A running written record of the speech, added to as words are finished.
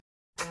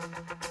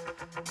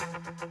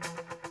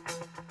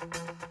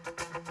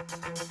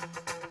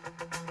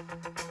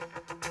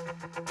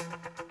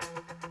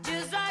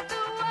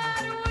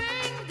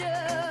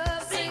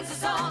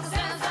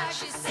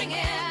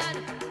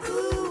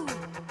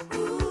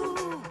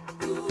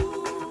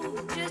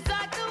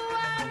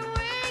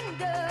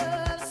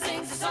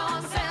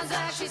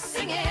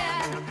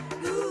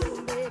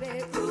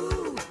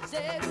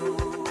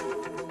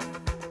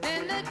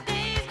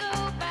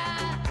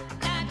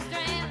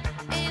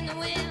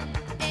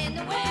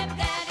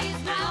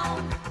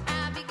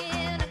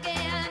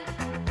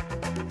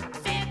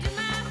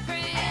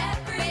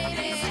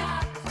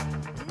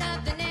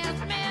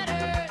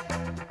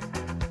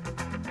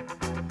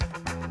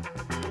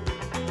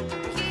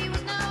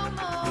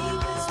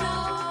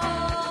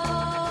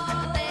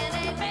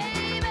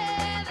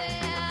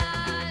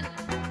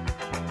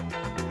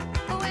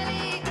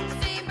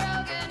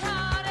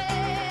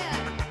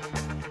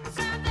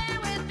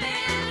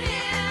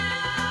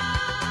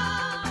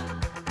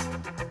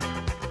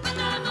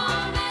Come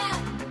on.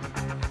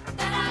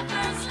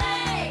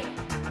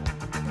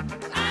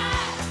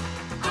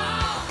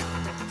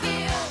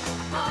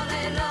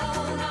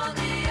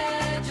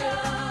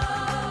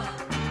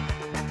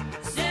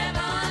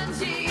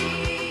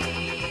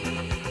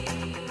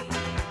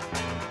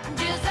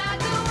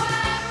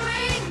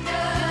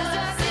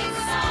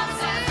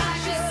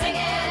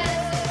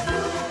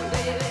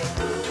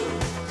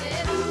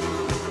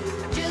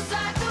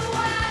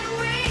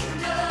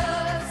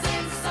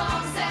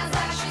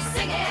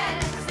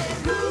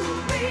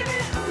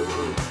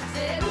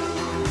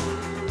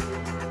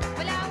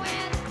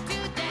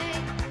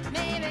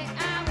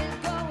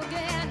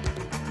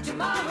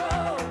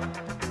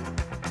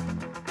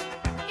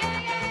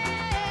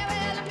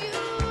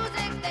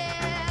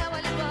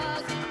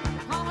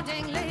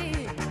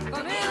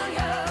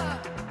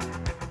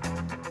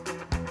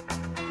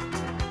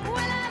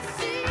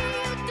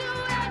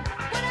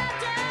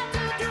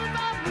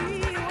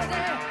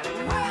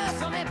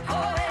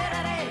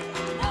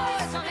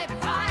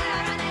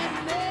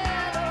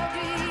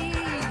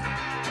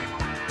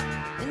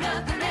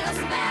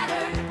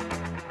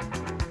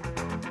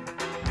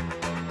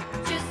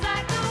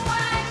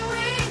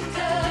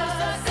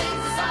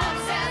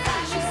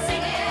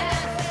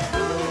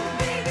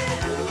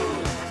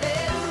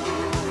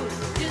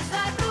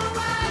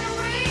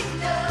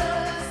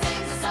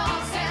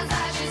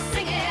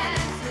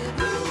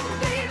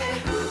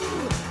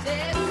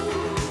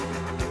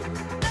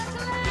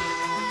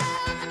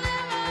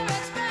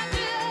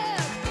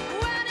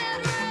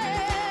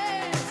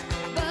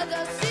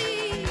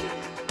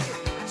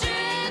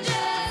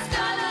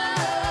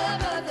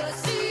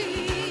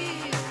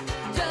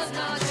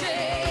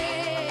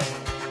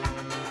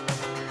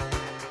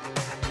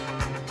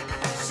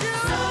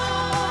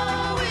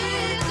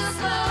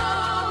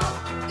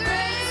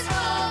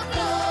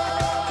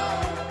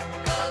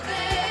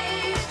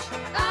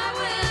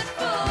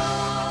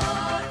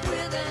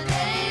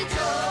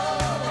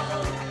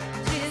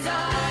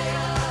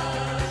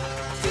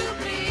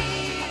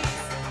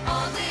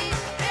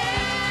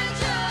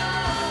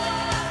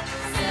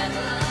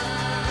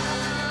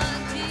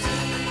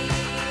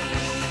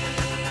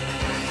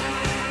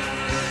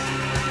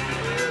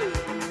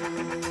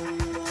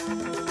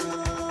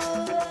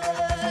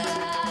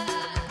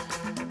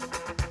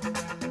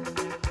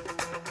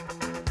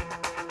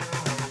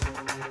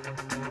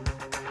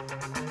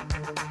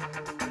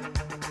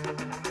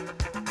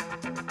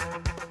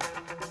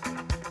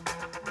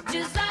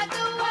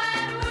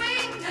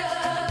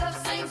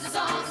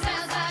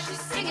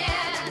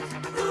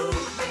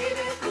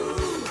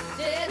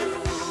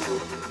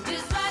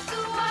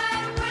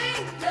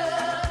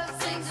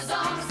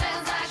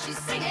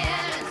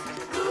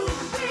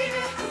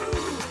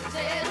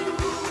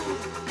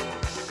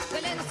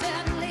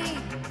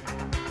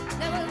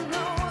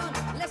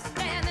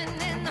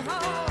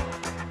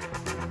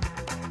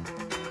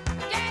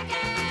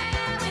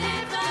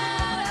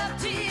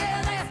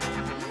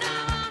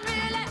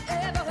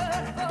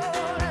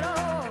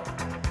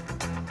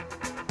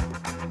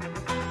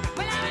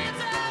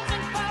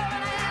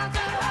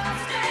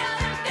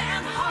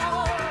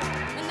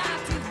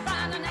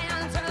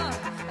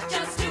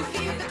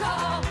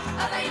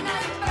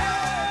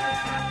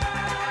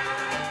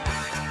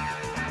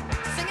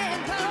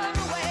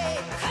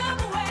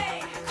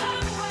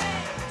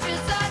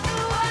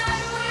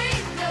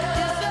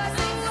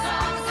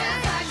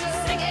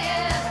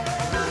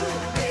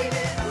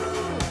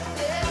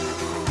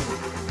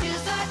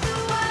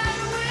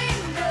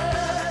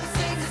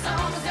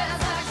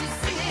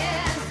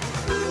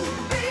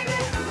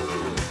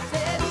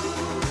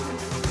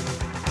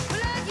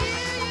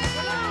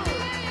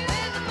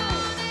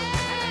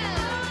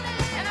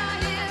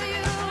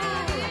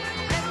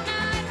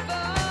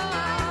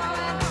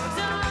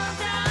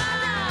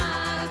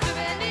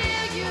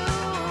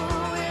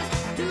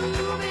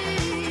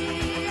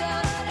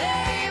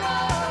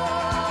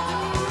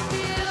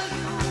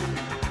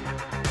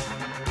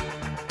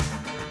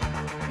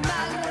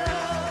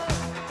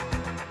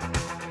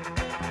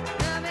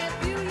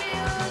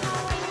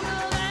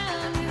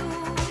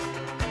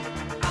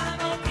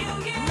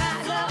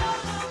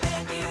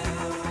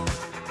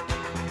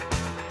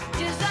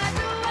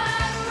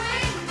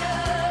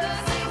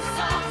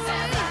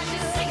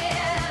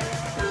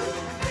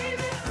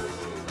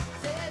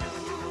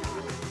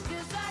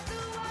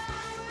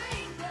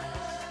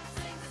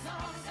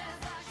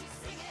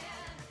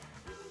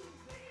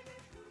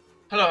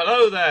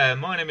 Hello there,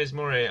 my name is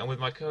Murray, and with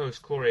my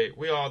co-host Corey,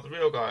 we are The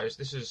Real Guys.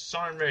 This is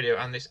Siren Radio,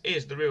 and this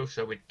is The Real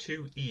Show with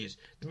 2 E's.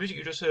 The music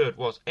you just heard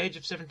was Age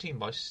of 17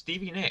 by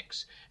Stevie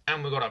Nicks,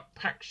 and we've got a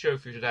packed show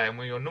for you today, and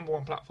we're your number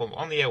one platform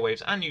on the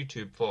airwaves and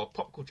YouTube for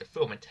pop culture,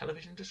 film and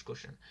television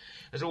discussion.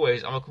 As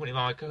always, I'm accompanied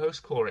by my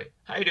co-host Corey.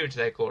 How are you doing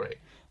today, Corey?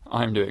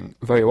 I'm doing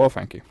very well,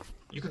 thank you.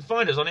 You can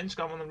find us on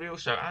Instagram on The Real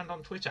Show and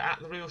on Twitter at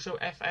The Real Show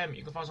FM.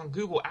 You can find us on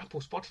Google,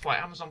 Apple,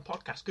 Spotify, Amazon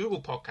Podcasts,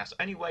 Google Podcasts,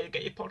 anywhere you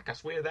get your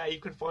podcasts. We're there.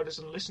 You can find us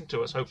and listen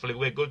to us. Hopefully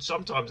we're good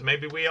sometimes.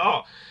 Maybe we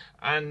are.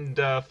 And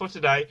for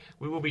today,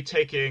 we will be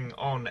taking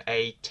on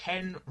a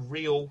 10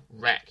 reel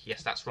rec.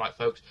 Yes, that's right,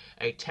 folks.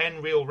 A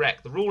 10 reel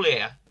rec. The rule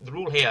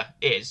here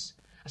is...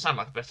 I sound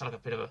like a bit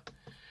of a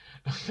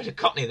bit of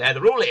Cockney there.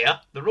 The rule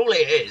here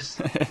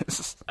is...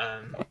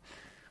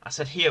 I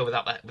said here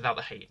without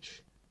the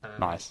H.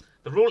 Nice.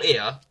 The rule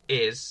here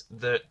is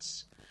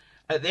that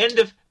at the end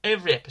of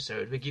every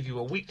episode, we give you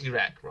a weekly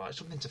rec, right?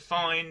 Something to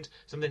find,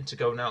 something to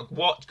go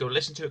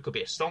listen to. It could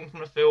be a song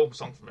from a film, a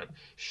song from a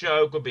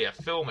show, could be a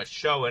film, a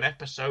show, an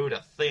episode,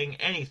 a thing,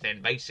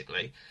 anything,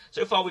 basically.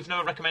 So far, we've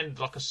never recommended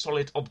like a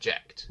solid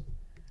object.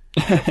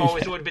 So far,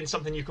 it's always been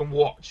something you can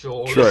watch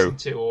or listen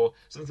to, or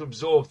something to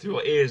absorb through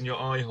your ears and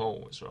your eye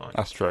holes, right?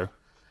 That's true.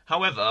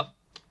 However,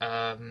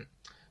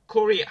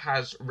 Corey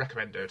has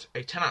recommended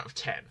a 10 out of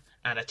 10.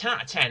 And a 10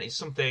 out of 10 is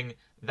something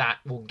that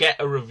will get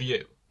a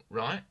review,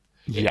 right?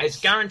 Yes. It's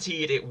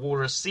guaranteed it will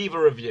receive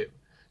a review.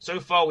 So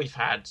far we've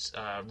had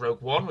Rogue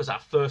One was our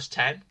first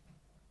 10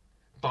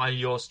 by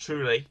yours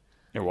truly.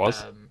 It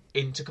was.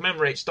 To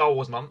commemorate Star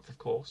Wars month, of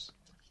course.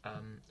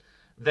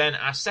 Then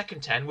our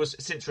second 10 was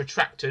since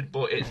retracted,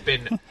 but it's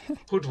been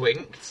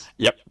hoodwinked.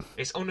 Yep.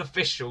 It's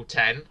unofficial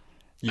 10.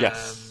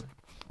 Yes.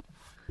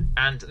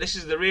 And this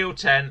is the real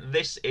 10.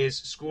 This is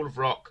School of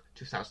Rock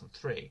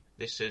 2003.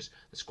 This is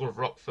the School of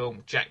Rock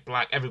film, Jack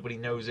Black. Everybody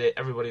knows it.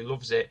 Everybody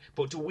loves it.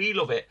 But do we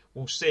love it?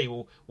 We'll see.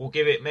 We'll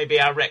give it,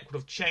 maybe our rec would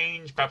have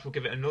changed. Perhaps we'll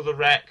give it another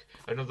rec,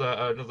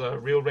 another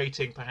real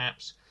rating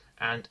perhaps.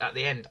 And at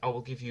the end, I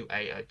will give you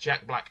a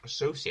Jack Black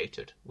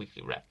associated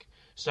weekly rec.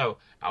 So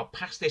I'll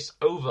pass this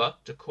over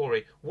to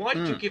Corey. Why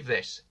did you give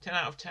this 10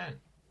 out of 10?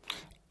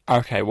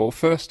 Okay, well,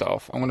 first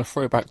off, I'm going to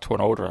throw back to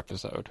an older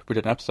episode. We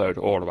did an episode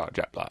all about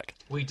Jack Black.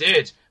 We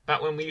did.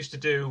 Back when we used to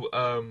do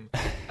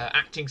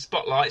acting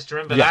spotlights. Do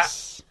you remember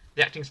that?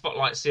 The acting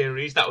spotlight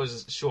series. That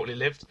was shortly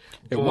lived.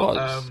 It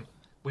was.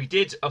 We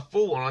did a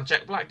full one on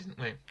Jack Black, didn't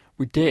we?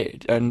 We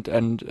did,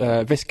 and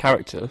this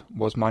character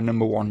was my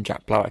number one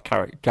Jack Black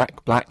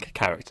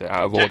character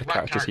out of all the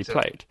characters he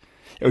played.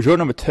 It was your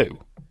number two.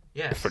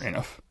 Yes. Funny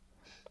enough,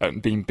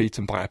 being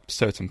beaten by a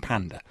certain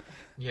panda.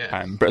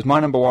 Yeah. But it's my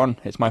number one.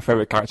 It's my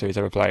favourite character he's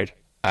ever played.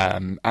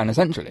 And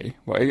essentially,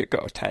 what it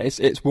got a 10.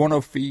 It's one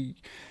of the...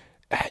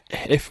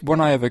 When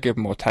I ever give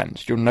more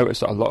 10s, you'll notice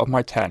that a lot of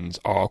my 10s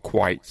are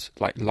quite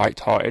like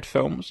light-hearted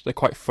films. They're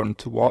quite fun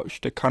to watch.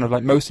 They're kind of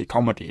like mostly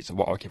comedies are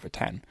what I'll give a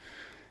 10.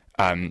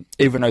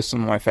 Even though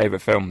some of my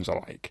favourite films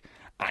are like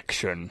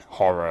action,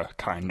 horror,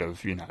 kind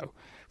of,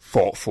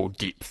 thoughtful,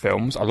 deep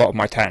films, a lot of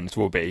my 10s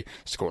will be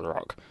School of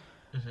Rock.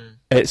 Mm-hmm.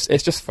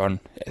 It's just fun.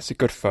 It's a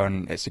good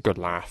fun. It's a good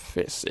laugh.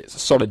 It's a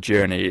solid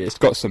journey. It's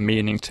got some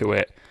meaning to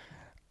it.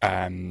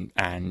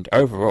 And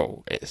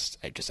overall, it's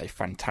just a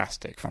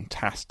fantastic,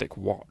 fantastic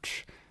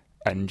watch.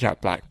 And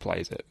Jack Black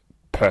plays it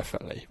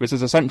perfectly. This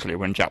is essentially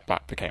when Jack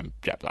Black became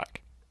Jack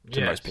Black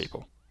to most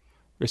people.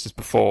 This is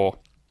before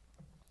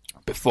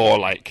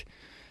like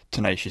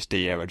Tenacious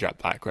D era Jack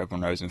Black, who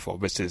everyone knows him for.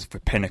 This is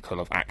the pinnacle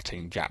of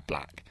acting Jack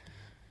Black.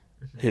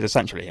 Mm-hmm. He's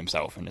essentially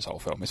himself in this whole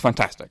film. It's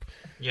fantastic.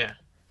 Yeah.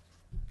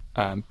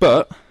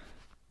 But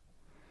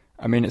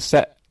I mean, it's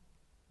set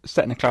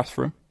in a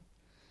classroom.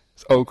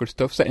 It's all good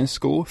stuff. Set in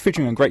school,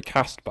 featuring a great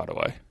cast, by the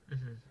way.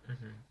 Mm-hmm,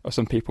 mm-hmm. Or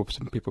some people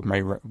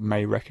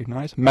may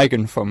recognise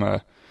Megan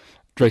from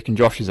Drake and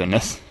Josh is in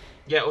this.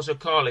 Yeah, also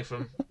Carly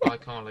from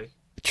iCarly.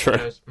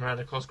 True.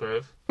 Miranda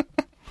Cosgrove.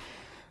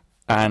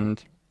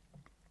 And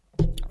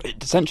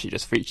it essentially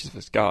just features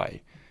this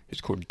guy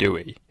who's called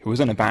Dewey, who was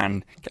in a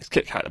band, gets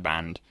kicked out of the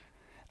band,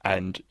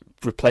 and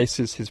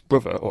replaces his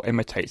brother or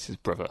imitates his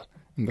brother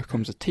and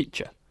becomes a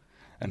teacher,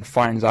 and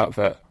finds out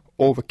that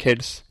all the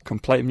kids can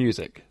play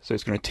music, so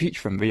he's going to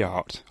teach them the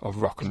art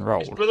of rock and roll.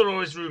 His brother or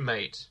his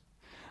roommate?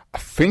 I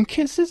think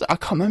it's his... I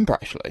can't remember,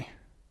 actually.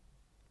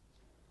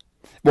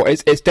 Well,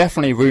 it's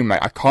definitely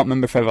roommate. I can't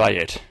remember if they're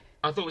related.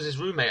 I thought it was his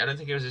roommate. I don't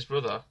think it was his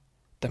brother.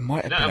 There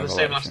might have been They don't have the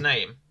same last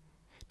name.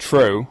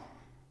 True.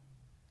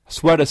 I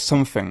swear there's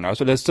something, though.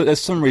 So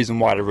there's some reason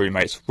why they're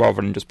roommates,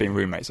 rather than just being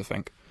roommates, I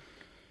think.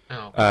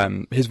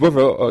 Oh. His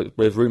brother,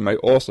 his roommate,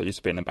 also used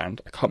to be in a band.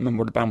 I can't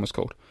remember what the band was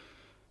called.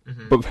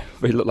 Mm-hmm. But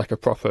they look like a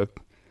proper,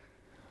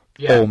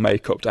 all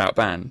make-upped out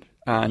band.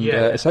 And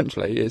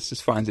essentially, it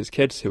just finds his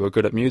kids who are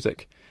good at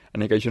music.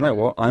 And he goes, you know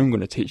what, I'm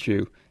going to teach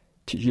you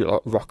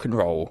like rock and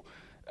roll.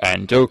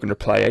 And you're going to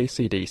play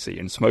AC/DC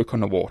and Smoke on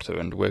the Water.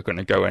 And we're going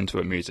to go into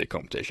a music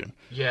competition.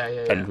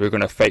 And we're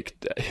going to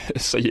fake,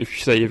 so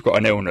you've got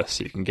an illness,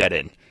 you can get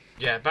in.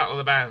 Yeah, Battle of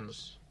the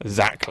Bands.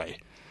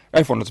 Exactly.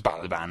 Everyone does Battle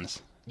of the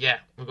Bands. Yeah,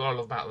 we've got to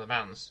love Battle of the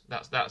Bands.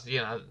 That's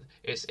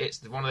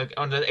it's one of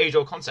the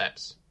age-old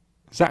concepts.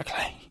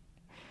 Exactly.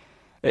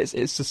 It's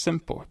as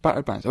simple. Battle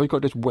of the Bands, all you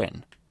got to do is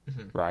win.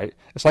 Right?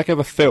 It's like if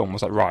a film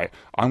was like, right,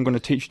 I'm going to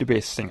teach you to be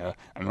a singer,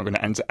 and we're going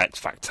to enter X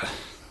Factor.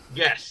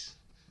 Yes.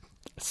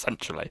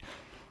 Essentially.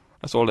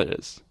 That's all it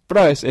is. But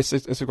no, it's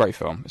a great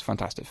film. It's a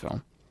fantastic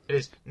film. It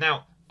is.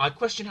 Now, I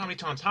question how many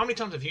times. How many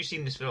times have you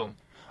seen this film?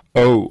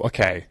 Oh,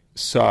 okay.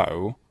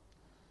 So,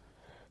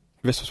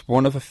 this was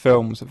one of the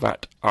films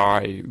that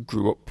I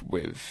grew up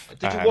with.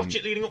 Did you watch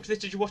it leading up to this?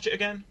 Did you watch it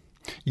again?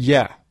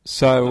 Yeah.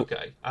 So.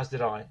 Okay, as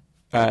did I.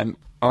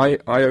 I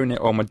own it,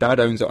 or my dad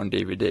owns it on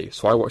DVD,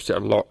 so I watched it a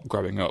lot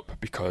growing up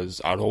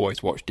because I'd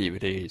always watch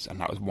DVDs, and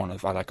that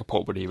was I like a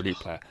portable DVD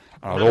player,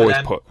 and I'd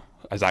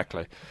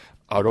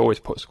always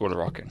put School of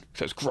Rock in,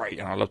 so it's great,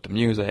 and I loved the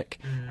music.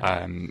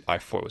 I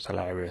thought it was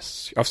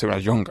hilarious. Obviously, when I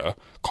was younger,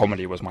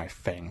 comedy was my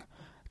thing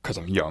because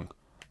I'm young,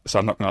 so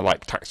I'm not going to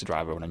like Taxi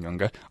Driver when I'm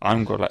younger.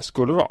 I'm going to like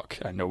School of Rock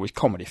and always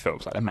comedy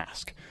films like The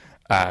Mask.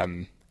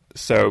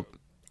 So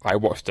I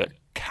watched it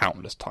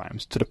countless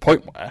times to the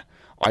point where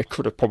I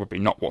could have probably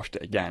not watched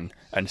it again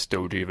and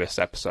still do this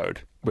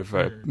episode with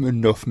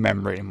enough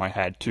memory in my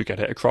head to get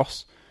it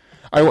across.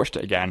 I watched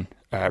it again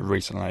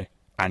recently,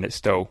 and it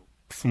still,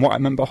 from what I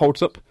remember,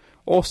 holds up.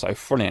 Also,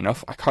 funny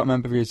enough, I can't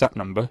remember the exact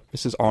number.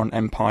 This is on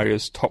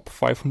Empire's top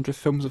 500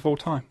 films of all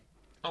time.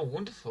 Oh,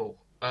 wonderful!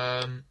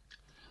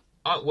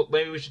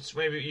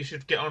 Maybe you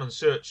should get on and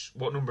search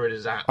what number it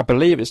is at. I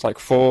believe it's like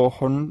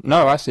 400.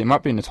 No, actually, it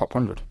might be in the top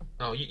 100.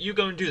 Oh, you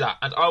go and do that,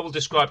 and I will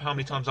describe how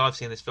many times I've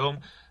seen this film.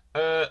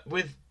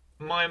 With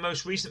my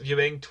most recent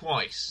viewing,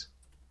 twice.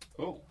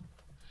 Oh.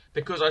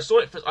 Because I saw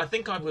it I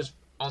think I was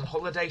on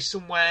holiday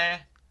somewhere.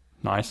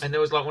 Nice. And there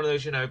was like one of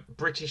those,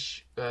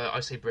 British,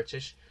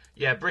 British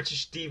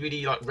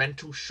DVD like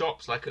rental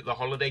shops, like at the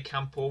holiday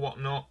camp or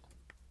whatnot.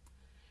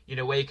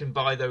 Where you can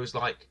buy those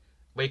where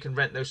you can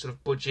rent those sort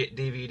of budget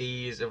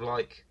DVDs of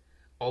like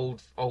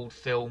old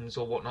films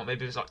or whatnot.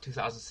 Maybe it was like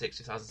 2006,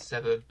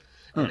 2007.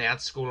 And they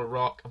had School of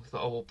Rock. And I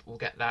thought, we'll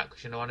get that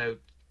because, I know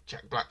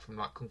Jack Black from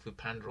like Kung Fu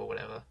Panda or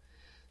whatever.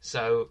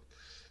 So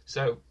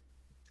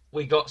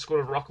we got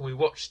School of Rock and we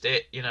watched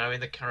it, in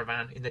the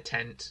caravan, in the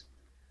tent,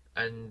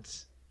 and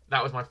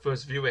that was my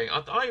first viewing.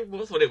 I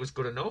thought it was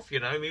good enough,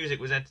 music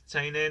was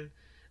entertaining,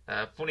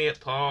 funny at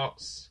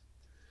parts,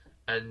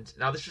 and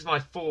now this was my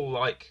full,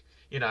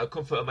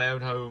 comfort of my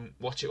own home,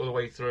 watch it all the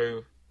way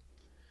through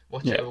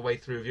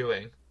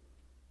viewing.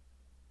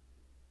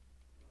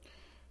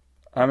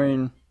 I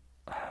mean,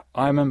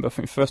 I remember, I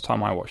think the first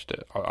time I watched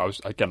it, I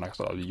was, again, like I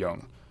said, I was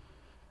young.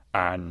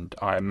 And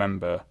I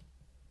remember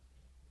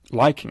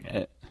liking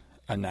it,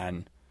 and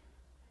then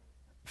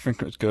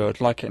thinking it was good,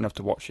 like it enough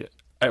to watch it.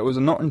 It was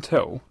not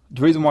until,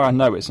 the reason why I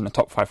know it's in the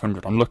top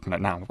 500, I'm looking at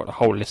it now, I've got the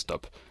whole list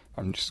up.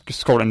 I'm just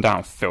scrolling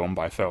down film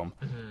by film.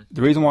 Mm-hmm.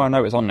 The reason why I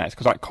know it's on there is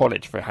because at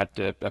college they had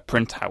a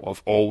printout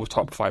of all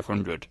top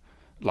 500,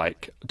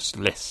 just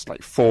lists,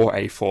 4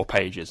 A4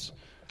 pages.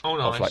 Oh,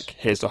 nice. Of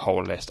here's the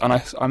whole list. And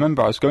I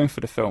remember I was going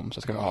for the films. I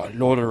was going,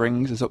 Lord of the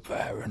Rings is up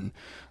there, and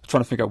I was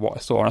trying to figure out what I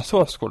saw. And I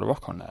saw School of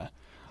Rock on there,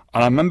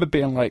 and I remember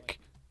being like,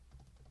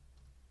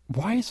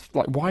 why is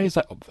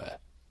that up there?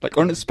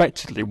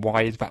 Unexpectedly,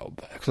 why is that up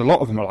there? Because a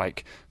lot of them are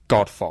like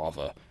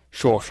Godfather,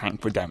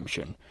 Shawshank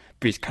Redemption,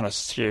 these kind of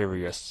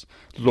serious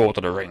Lord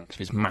of the Rings,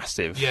 these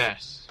massive.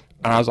 Yes.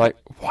 And I was like,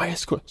 why is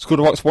School of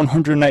Rock's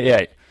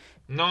 188?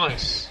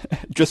 Nice.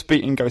 Just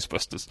beating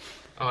Ghostbusters.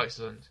 Oh,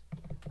 excellent.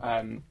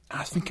 I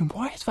was thinking,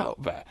 why is that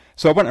up there?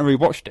 So I went and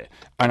rewatched it,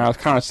 and I was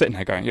kind of sitting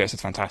there going, yes,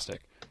 it's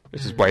fantastic.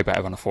 This is way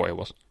better than I thought it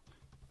was.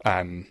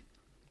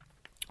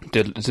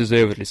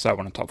 Deservedly so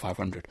on the top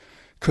 500.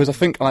 Because I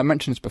think, like I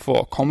mentioned this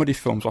before, comedy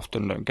films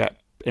often don't get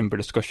in the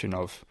discussion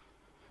of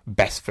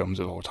best films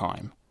of all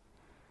time.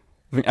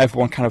 I think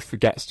everyone kind of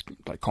forgets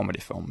comedy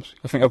films.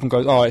 I think everyone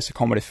goes, oh, it's a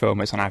comedy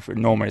film, it's on average.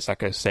 Normally it's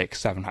like a 6,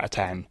 7 out of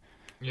 10.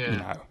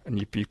 Yeah. And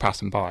you pass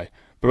them by.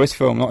 But this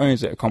film, not only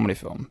is it a comedy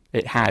film,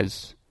 it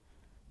has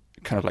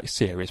kind of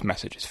serious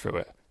messages through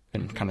it,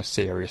 and kind of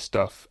serious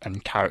stuff,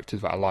 and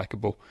characters that are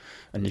likeable,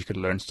 and you could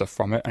learn stuff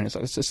from it, and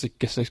it's just a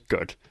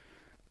good,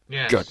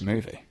 good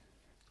movie.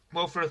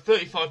 Well, for a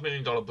 $35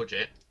 million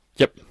budget,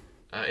 yep,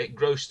 it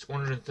grossed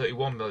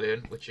 $131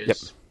 million, which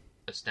is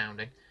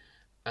astounding.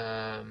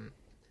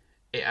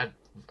 It had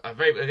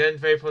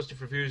very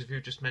positive reviews, as you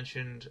just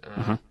mentioned,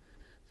 for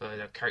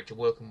the character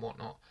work and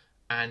whatnot,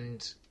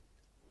 and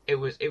it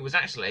was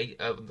actually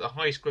the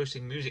highest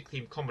grossing music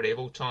themed comedy of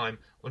all time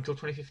until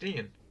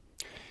 2015.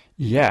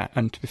 Yeah,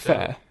 and to be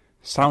fair,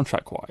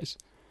 soundtrack wise,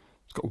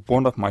 it's got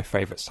one of my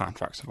favourite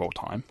soundtracks of all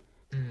time,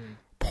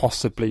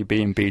 possibly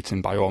being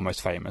beaten by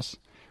Almost Famous,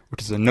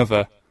 which is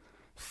another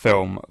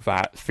film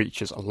that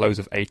features loads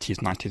of 80s,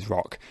 90s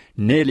rock.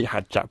 Nearly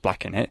had Jack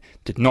Black in it,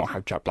 did not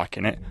have Jack Black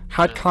in it,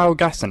 had Kyle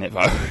Gass in it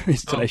though,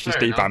 his Tenacious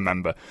D band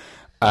member.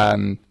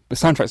 The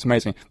soundtrack's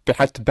amazing, but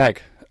had to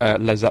beg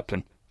Led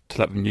Zeppelin to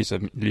let them use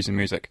the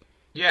music.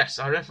 Yes,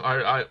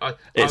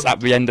 it's at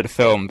the end of the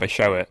film, they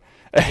show it.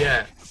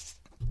 Yeah.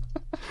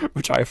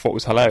 which I thought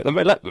was hilarious. And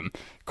they let them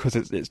because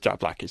it's Jack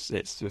Black.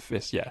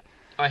 It's yeah.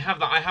 I have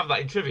that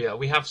in trivia.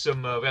 We have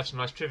some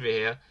nice trivia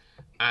here,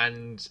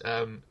 and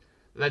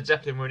Led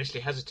Zeppelin were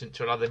initially hesitant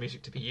to allow their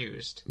music to be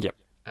used. Yep.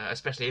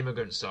 Especially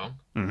Immigrant Song.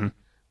 Mm-hmm.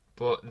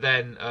 But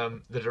then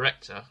the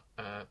director,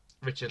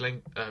 Richard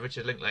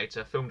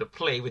Linklater, filmed a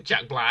play with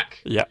Jack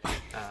Black. Yep.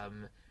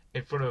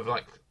 In front of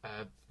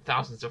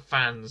thousands of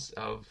fans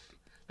of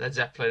Led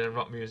Zeppelin and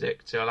rock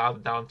music to allow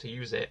them to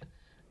use it,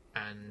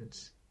 and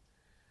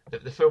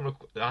the film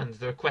and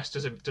the request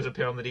does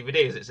appear on the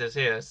DVD as it says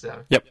here.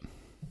 So yep,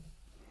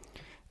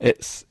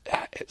 it's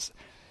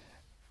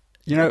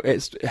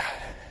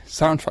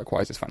soundtrack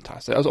wise, it's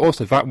fantastic. There's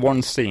also that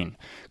one scene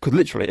because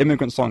literally,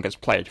 Immigrant Song gets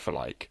played for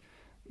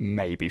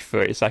maybe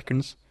 30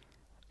 seconds.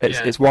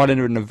 It's while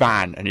they're in the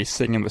van and he's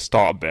singing the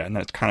start bit, and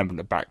then it's kind of in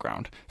the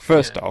background.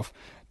 First off,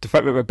 the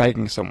fact that we're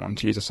begging someone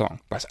to use a song,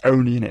 but it's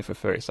only in it for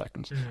 30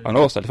 seconds. Mm. And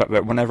also the fact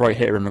that whenever I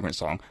hear Immigrant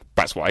Song,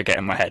 that's what I get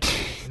in my head.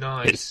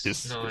 Nice.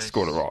 It's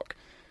School of Rock.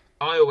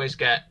 I always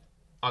get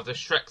either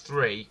Shrek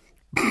 3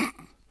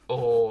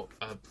 or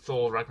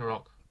Thor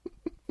Ragnarok,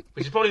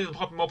 which is probably the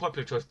more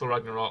popular choice, Thor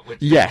Ragnarok,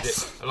 which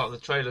yes, a lot of the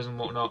trailers and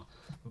whatnot.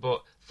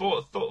 But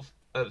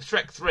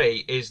Shrek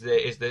 3 is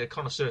the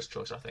connoisseur's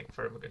choice, I think,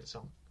 for Immigrant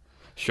Song.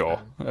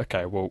 Sure.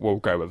 Okay, we'll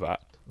go with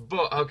that.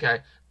 But okay,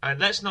 and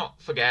let's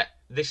not forget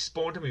this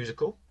spawned a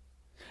musical.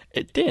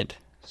 It did.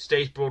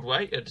 Staged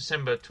Broadway,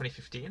 December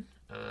 2015.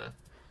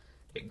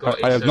 It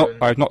got I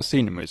have not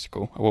seen the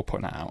musical. I will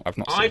point that out.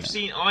 I've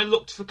seen it. I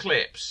looked for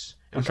clips.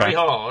 It was very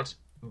hard,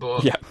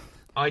 but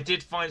I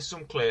did find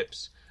some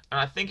clips, and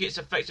I think it's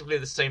effectively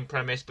the same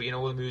premise. But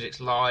all the music's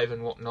live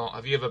and whatnot.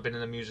 Have you ever been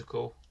in a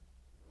musical?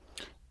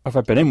 Have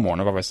I been in one?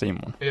 Have I ever seen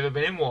one? Have you ever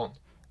been in one?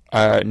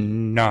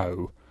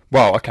 No.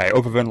 Well, okay.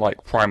 Other than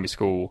primary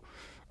school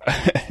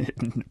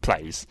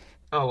plays.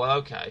 Oh well,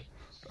 okay.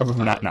 Other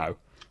than that, no.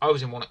 I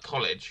was in one at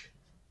college.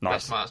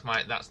 Nice.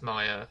 That's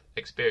my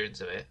experience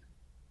of it.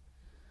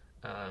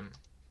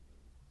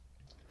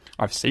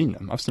 I've seen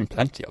them. I've seen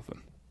plenty of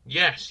them.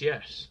 Yes.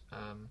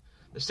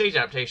 The stage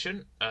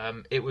adaptation.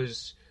 It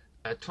was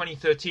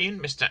 2013.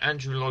 Mr.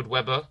 Andrew Lloyd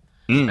Webber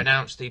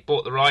announced he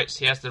bought the rights.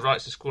 He has the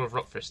rights to School of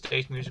Rock for a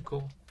stage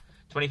musical.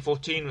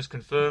 2014 was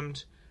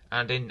confirmed,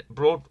 and in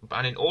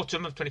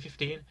autumn of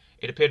 2015,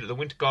 it appeared at the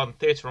Winter Garden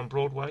Theatre on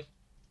Broadway.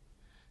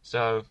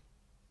 So,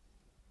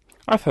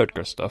 I've heard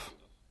good stuff.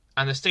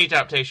 And the stage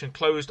adaptation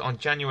closed on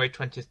January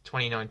 20th,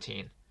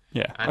 2019.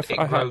 Yeah, and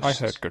I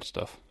heard good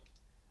stuff.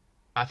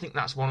 I think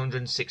that's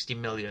 160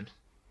 million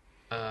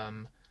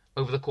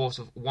over the course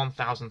of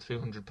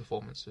 1,300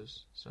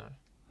 performances. So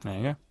there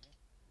you go.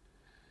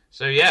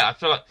 So yeah, I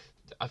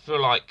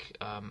feel like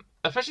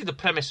especially the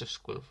premise of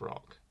School of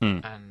Rock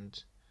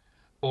and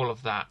all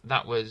of that.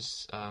 That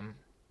was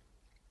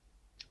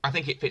I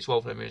think it fits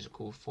well for a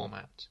musical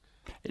format.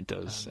 It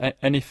does.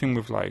 Anything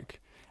with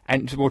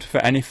for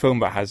any film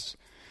that has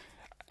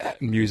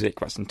music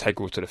that's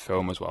integral to the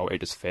film as well, it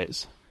just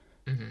fits.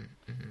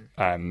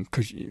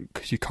 Because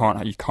you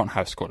can't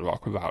have School of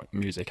Rock without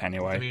music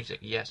anyway. The music,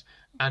 yes.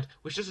 And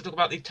we should also talk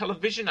about the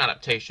television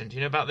adaptation. Do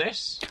you know about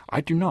this?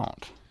 I do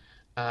not.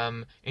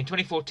 In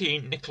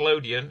 2014,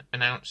 Nickelodeon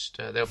announced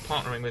they were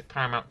partnering with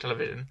Paramount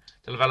Television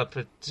to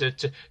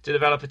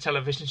develop a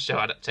television show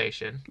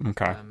adaptation.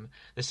 Okay.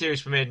 The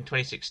series premiered in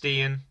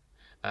 2016.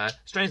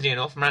 Strangely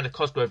enough, Miranda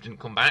Cosgrove didn't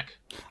come back.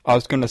 I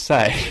was going to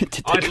say,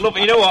 I'd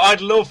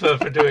love her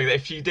for doing that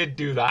if she did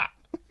do that.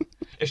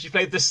 If she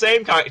played the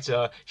same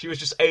character, she was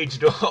just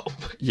aged up.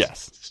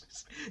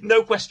 Yes.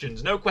 No question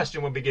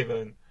would be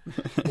given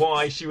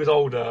why she was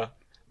older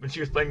when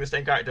she was playing the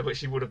same character, but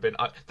she would have been.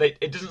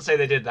 It doesn't say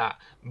they did that,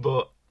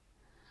 but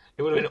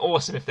it would have been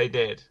awesome if they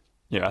did.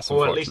 Yeah, that's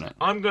or unfortunate. At least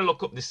I'm going to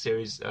look up this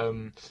series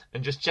and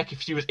just check if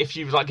she was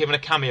given a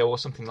cameo or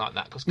something like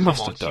that. Because come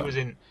on,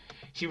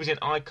 she was in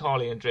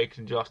iCarly and Drake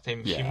and Josh.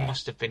 She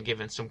must have been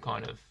given some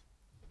kind of.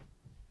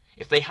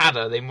 If they had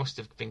her, they must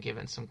have been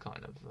given some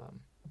kind of.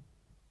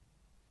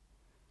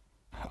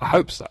 I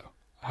hope so.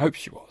 I hope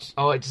she was.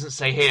 Oh, it doesn't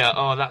say here.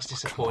 Oh, that's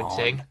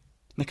disappointing.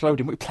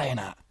 Nickelodeon, what are you playing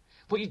at?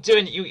 What are you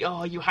doing?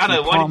 You had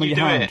her. Why didn't you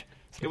do it?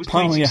 It was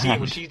 2016.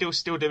 Was she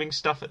still doing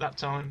stuff at that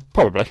time?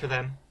 Probably. For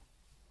them?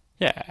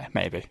 Yeah,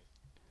 maybe.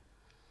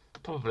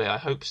 Probably, I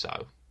hope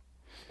so.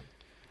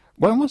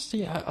 When was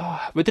the...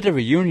 we did a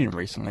reunion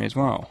recently as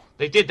well.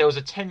 They did. There was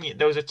a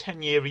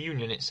 10-year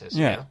reunion, it says.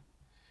 Yeah.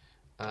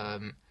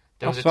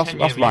 That's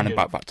lining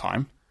back that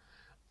time.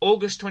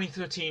 August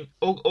 2013.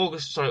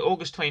 August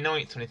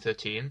 29th,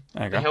 2013.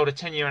 They held a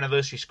 10-year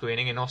anniversary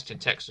screening in Austin,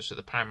 Texas, at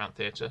the Paramount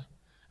Theatre.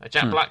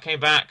 Jack Black came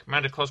back.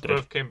 Amanda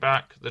Cosgrove came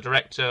back. The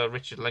director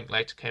Richard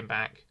Linklater came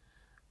back.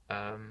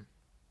 And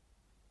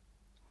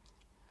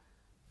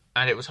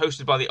it was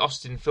hosted by the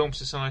Austin Film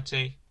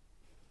Society.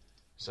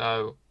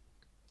 So.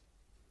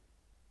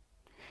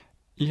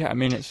 Yeah, I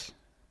mean it's.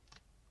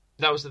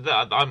 That was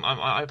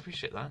I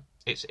appreciate that.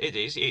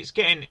 It's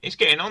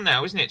getting on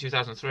now, isn't it?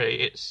 2003.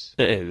 It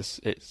is.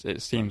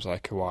 It seems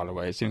like a while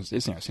away. It seems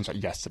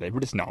like yesterday,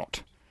 but it's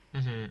not.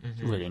 Mm-hmm.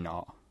 It's really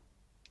not.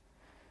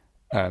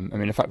 I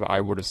mean, the fact that I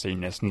would have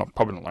seen this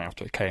probably not long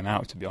after it came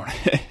out, to be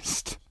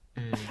honest.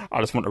 I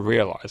just want to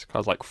realise, because I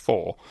was like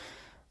 4.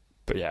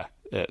 But yeah,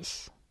 it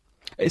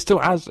still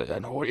has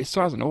an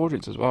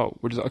audience as well.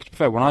 Which is, to be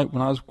fair, when I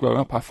was growing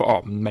up, I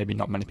thought, maybe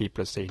not many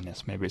people have seen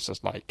this. Maybe it's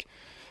just like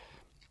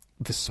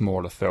the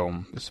smaller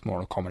film, the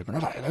smaller comedy. But no,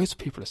 like, loads of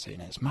people have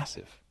seen it. It's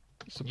massive.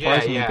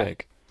 Surprisingly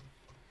big.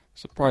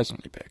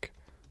 Surprisingly big.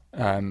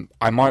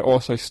 I might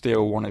also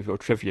steal one of your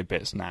trivia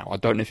bits now. I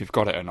don't know if you've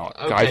got it or not.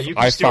 Okay, you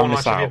can steal one of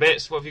my trivia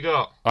bits. What have you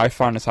got? I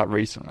found this out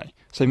recently.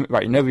 So,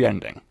 right, you know the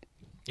ending?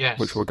 Yes.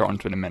 Which we'll get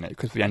onto in a minute,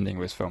 because the ending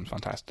of this film's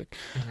fantastic.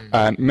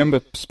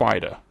 Remember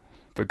Spider?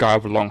 The guy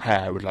with the long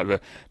hair who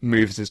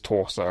moves his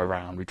torso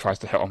around, who tries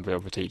to hit on the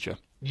other teacher.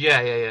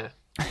 Yeah.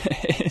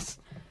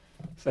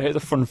 So here's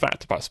a fun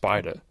fact about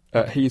Spider.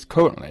 He's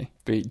currently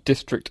the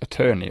district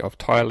attorney of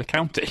Tyler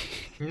County.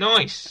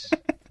 Nice.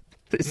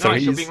 So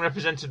nice, you're being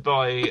represented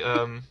by...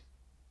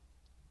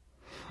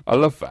 I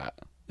love that.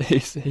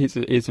 He's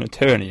an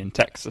attorney in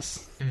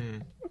Texas.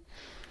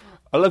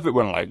 I love it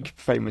when, like,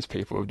 famous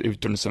people who've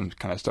done some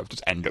kind of stuff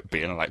just end up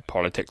being, like,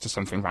 politics or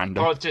something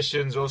random.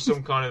 Politicians or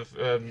some kind of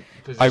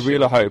position. I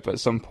really hope at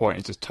some point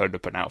he just turned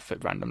up an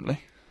outfit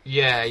randomly.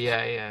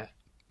 Yeah.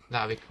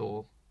 That'd be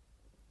cool.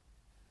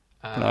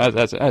 No,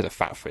 there's a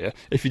fact for you.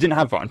 If you didn't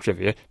have that on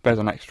trivia, there's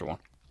an extra one.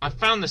 I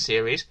found the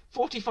series,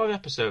 45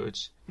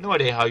 episodes. No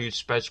idea how you'd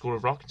spread School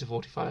of Rock into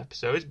 45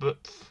 episodes, but...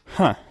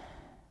 Huh.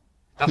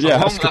 That's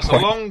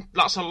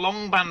a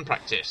long band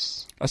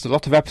practice. That's a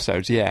lot of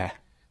episodes, yeah.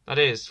 That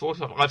is,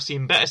 45. I've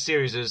seen better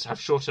series have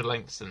shorter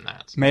lengths than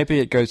that. Maybe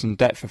it goes in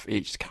depth of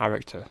each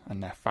character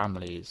and their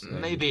families.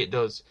 Maybe it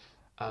does.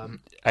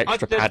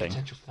 Extra there's padding.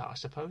 Potential for that, I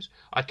suppose.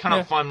 I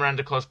cannot find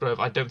Miranda Cosgrove.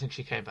 I don't think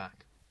she came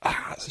back.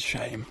 That's a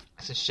shame.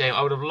 It's a shame.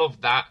 I would have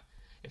loved that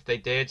if they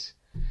did.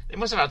 They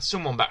must have had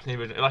someone back from the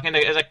original, like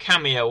as a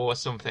cameo or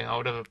something. I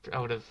would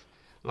have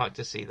liked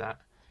to see that.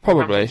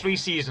 Probably 3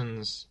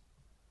 seasons.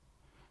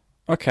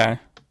 Okay.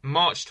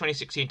 March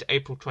 2016 to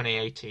April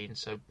 2018,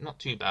 so not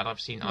too bad. I've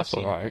seen. That's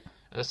all right.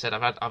 As I said,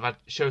 I've had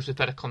shows with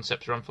better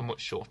concepts run for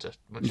much shorter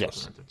length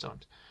of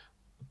times.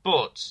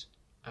 But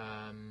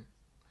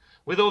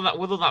with all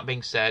that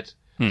being said,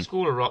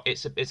 School of Rock,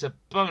 it's a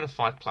bona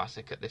fide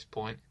classic at this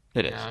point.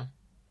 It is. Know?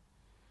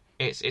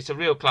 It's a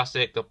real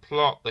classic. The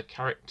plot, the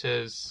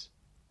characters,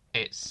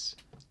 it's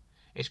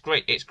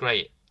great. It's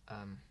great.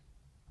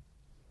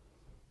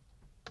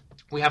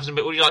 We have some.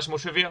 Would you like some more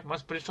trivia?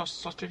 British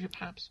sauce trivia,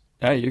 perhaps?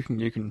 Yeah, you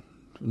can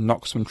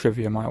knock some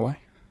trivia my way.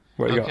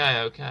 What do you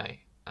got? Okay.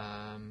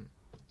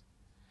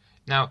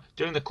 Now,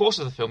 during the course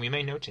of the film, you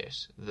may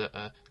notice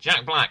that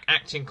Jack Black,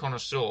 acting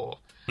connoisseur,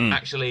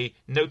 actually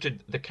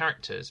noted the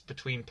characters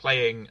between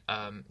playing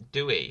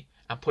Dewey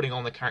and putting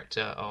on the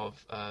character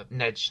of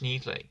Ned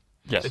Schneedley.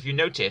 Yes. So if you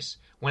notice,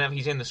 whenever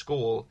he's in the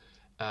school,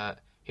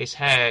 his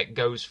hair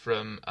goes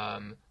from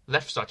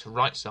left side to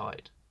right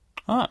side.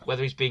 Ah.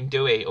 Whether he's being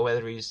Dewey or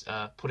whether he's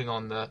putting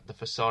on the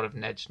facade of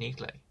Ned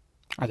Schneedley.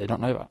 I did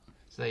not know that.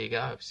 So there you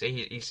go.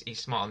 See, he's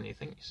smarter than you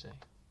think, you see.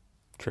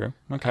 True.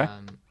 Okay.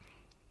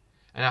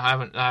 And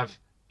I have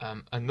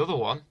another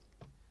one.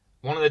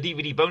 One of the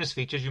DVD bonus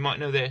features, you might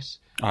know this.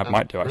 I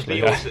might do,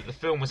 actually. Reveals that the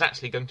film was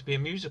actually going to be a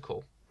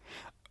musical.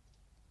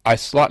 I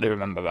slightly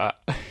remember that.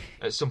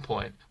 At some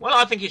point. Well,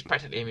 I think it's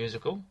practically a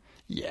musical.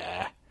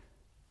 Yeah.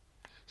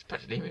 It's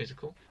practically a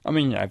musical. I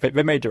mean, yeah,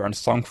 they made their own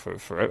song for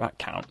it. That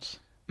counts.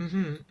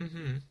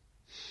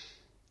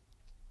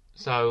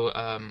 So,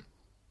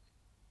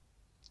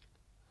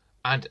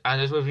 and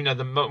as well, you know,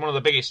 one of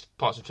the biggest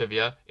parts of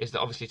trivia is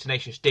that obviously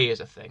Tenacious D is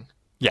a thing.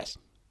 Yes.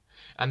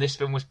 And this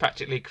film was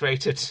practically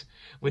created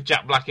with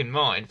Jack Black in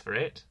mind for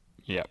it.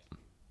 Yep.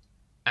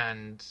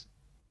 And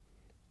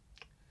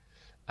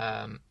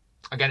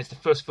again, it's the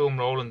first film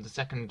role and the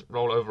second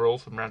role overall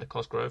for Miranda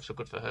Cosgrove, so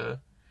good for her.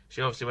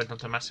 She obviously went on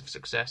to massive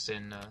success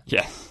in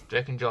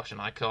Drake and Josh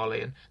and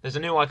iCarly. And there's a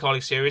new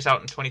iCarly series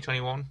out in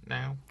 2021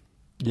 now.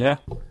 Yeah.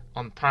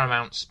 On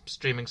Paramount's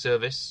streaming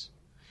service.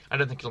 I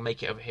don't think it'll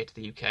make it over here to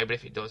the UK, but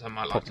if it does, I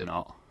might like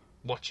to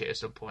watch it at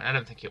some point. I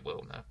don't think it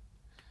will, no.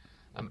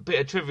 A bit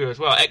of trivia as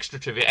well, extra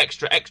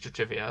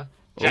trivia.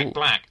 Jack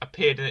Black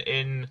appeared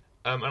in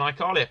an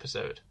iCarly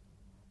episode.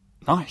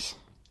 Nice.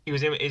 He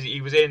was in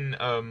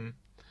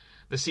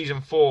the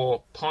season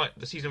 4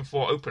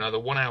 opener, the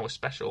 1 hour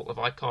special of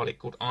iCarly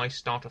called I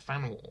Start a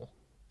Fan War.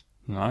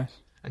 Nice.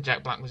 And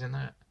Jack Black was in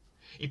that.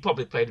 He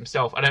probably played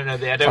himself. I don't know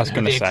the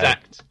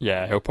exact.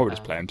 Yeah, he'll probably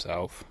just play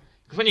himself.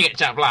 Because when you get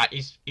Jack Black,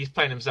 he's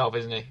playing himself,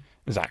 isn't he?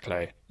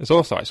 Exactly. It's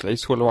also actually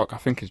School of Rock. I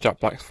think is Jack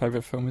Black's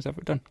favourite film he's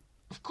ever done.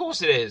 Of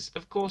course it is.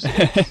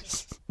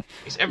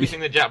 It's everything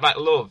that Jack Black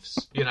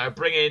loves. You know,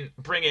 bring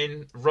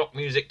in rock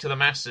music to the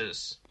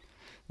masses.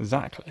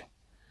 Exactly.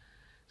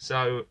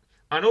 So,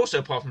 and also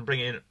apart from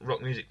bringing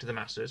rock music to the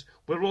masses,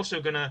 we're also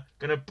gonna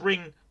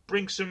bring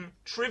some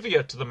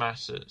trivia to the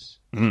masses.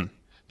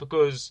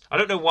 Because I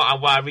don't know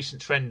why a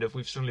recent trend of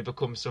we've suddenly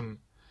become some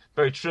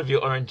very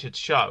trivia-oriented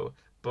show,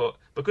 but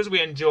because we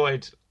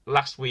enjoyed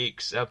last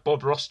week's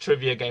Bob Ross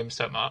trivia game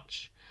so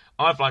much,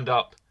 I've lined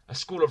up a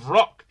School of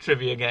Rock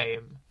trivia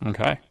game.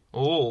 Okay.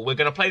 Oh, we're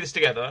going to play this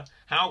together.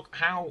 How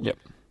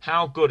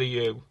good are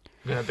you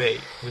going to be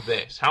with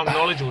this? How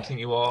knowledgeable do you think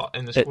you are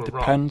in the School of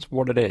Rock? It depends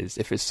what it is.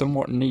 If it's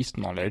somewhat niche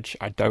knowledge,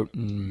 I don't...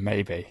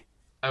 Maybe.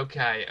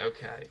 Okay.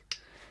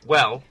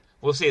 Well,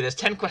 we'll see. There's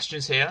 10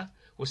 questions here.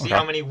 We'll see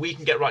how many we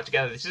can get right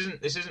together. This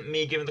isn't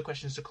me giving the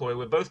questions to Corey.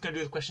 We're both going to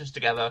do the questions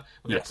together.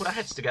 We're going to put our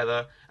heads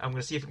together, and we're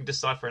going to see if we can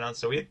decipher an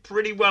answer. We did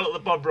pretty well at the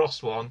Bob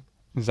Ross one.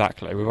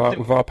 Exactly.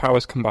 With our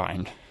powers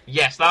combined.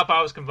 Yes, our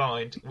powers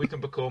combined, we can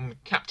become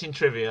Captain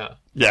Trivia.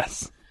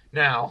 Yes.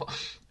 Now,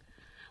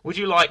 would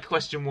you like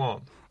question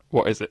 1?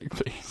 What is it,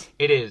 please?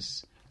 It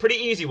is a pretty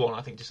easy one,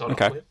 I think, to start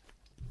off with.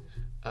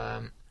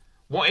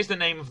 What is the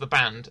name of the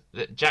band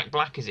that Jack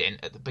Black is in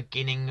at the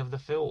beginning of the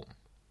film?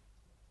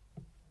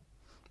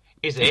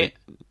 Is it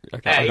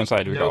A,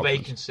 No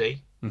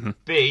Vacancy,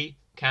 B,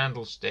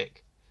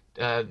 Candlestick,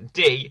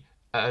 D,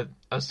 A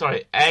is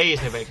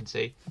No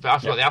Vacancy, but I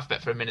forgot the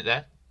alphabet for a minute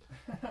there.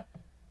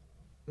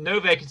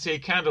 No Vacancy,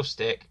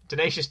 Candlestick,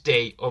 Tenacious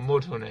D, or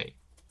Mudhoney?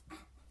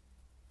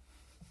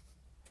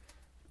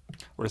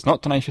 Well, it's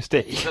not Tenacious D.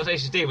 It's not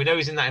Tenacious D. We know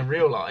he's in that in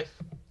real life.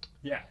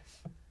 Yes.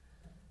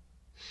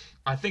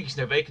 I think it's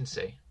No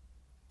Vacancy.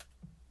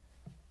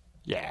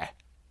 Yeah.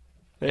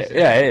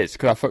 Yeah, it is,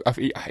 because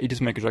he does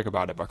make a joke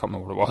about it, but I can't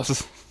remember what it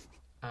was.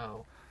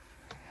 Oh.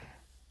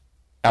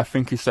 I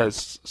think he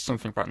says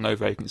something about no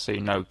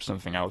vacancy, no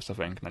something else, I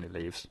think, and then he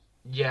leaves.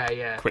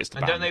 Yeah. Quits the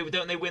and band.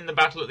 don't they win the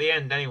battle at the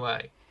end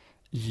anyway?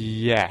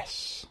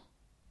 Yes.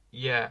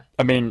 Yeah.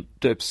 I mean,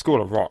 the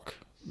School of Rock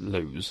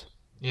lose.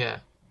 Yeah.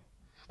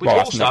 Which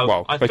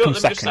they come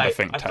second, I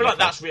think. I feel like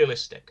that's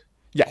realistic.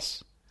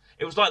 Yes.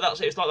 It's like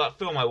that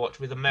film I watched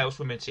with the male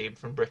swimming team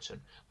from Britain.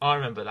 I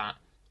remember that,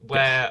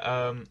 where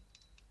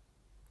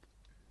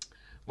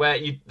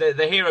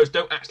the heroes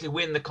don't actually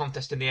win the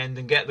contest in the end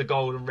and get the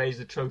gold and raise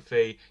the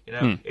trophy. You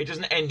know, it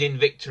doesn't end in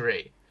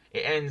victory. It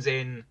ends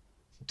in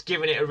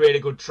giving it a really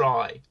good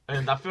try,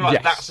 and I feel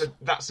like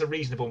that's a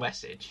reasonable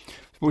message.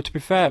 Well, to be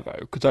fair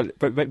though, because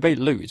they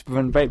lose, but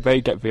when they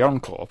get the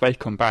encore, they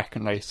come back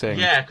and they sing.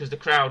 Yeah, because the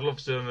crowd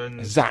loves them, and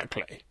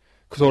exactly.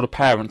 Because all the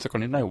parents are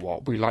going, you know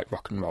what? We like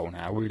rock and roll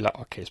now. We let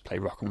our kids play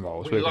rock and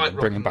roll. So we're going to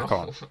bring them back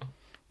on.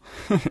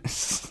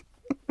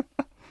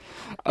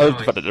 I love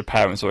the fact that the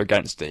parents were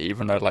against it,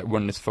 even though, like,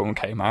 when this film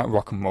came out,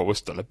 rock and roll was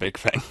still a big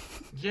thing.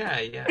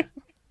 Yeah.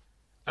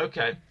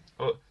 Okay.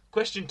 Well,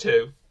 question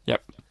 2.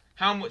 Yep.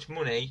 How much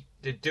money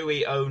did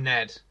Dewey owe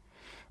Ned?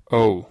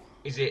 Oh.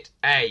 Is it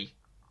A,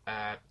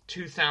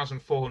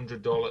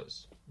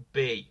 $2,400,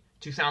 B,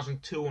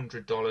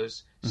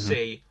 $2,200,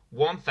 C,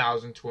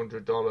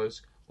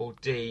 $1,200, or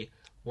D,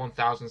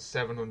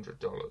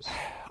 $1,700?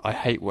 I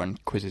hate when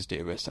quizzes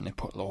do this and they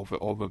put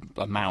all the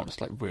amounts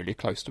like really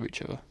close to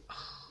each other.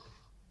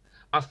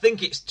 I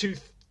think it's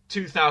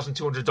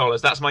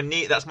 $2,200. That's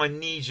my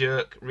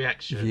knee-jerk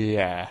reaction.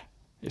 Yeah,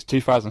 it's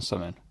 2,000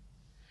 something.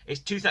 It's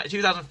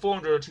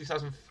 2,400 or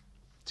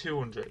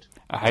 2,200.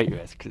 I hate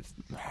this because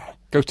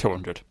go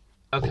 200.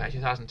 Okay,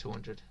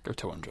 2,200. Go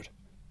 200.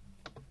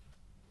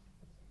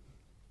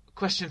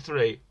 Question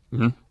 3.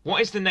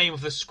 What is the name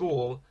of the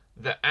school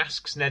that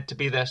asks Ned to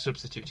be their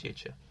substitute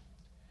teacher?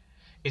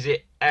 Is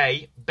it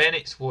A,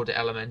 Bennettswood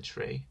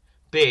Elementary,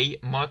 B,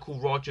 Michael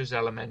Rogers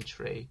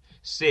Elementary,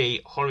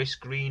 C, Horace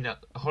Green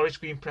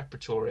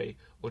Preparatory,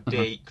 or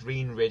D,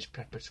 Green Ridge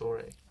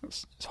Preparatory?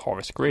 It's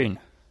Horace Green.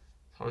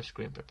 Horace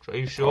Green Preparatory.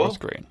 Are you sure? Horace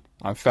Green.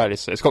 I'm fairly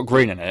certain. It's got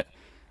green in it.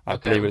 I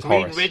believe it's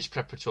Green Horace. Ridge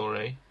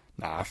Preparatory.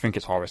 Nah, I think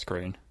it's Horace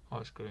Green.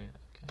 Horace Green.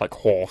 Okay. Like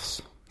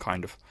horse,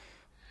 kind of.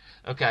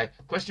 Okay.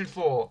 Question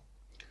 4.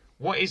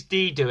 What is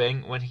Dewey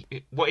doing when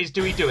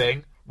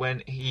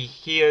he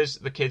hears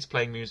the kids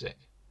playing music?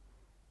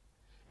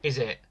 Is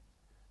it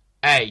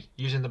A,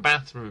 using the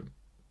bathroom,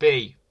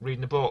 B,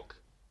 reading a book,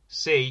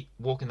 C,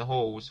 walking the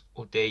halls,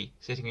 or D,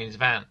 sitting in his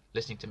van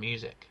listening to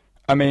music?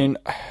 I mean,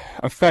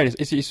 I'm fairly...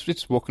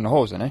 He's walking the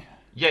halls, isn't he?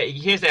 Yeah, he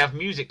hears they have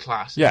music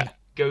class. Yeah.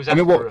 Goes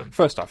after him.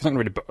 First off, he's not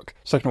going to read a book.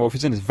 Second of all, if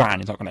he's in his van,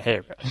 he's not going to hear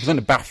it. If he's in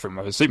the bathroom,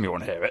 I assume you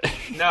want to hear it.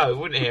 No, he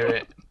wouldn't hear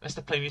it. Let's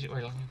play music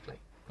very long. Play.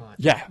 Right.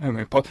 Yeah, I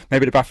mean,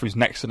 maybe the bathroom's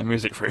next to the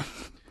music room.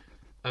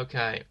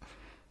 Okay.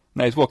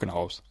 No, he's walking the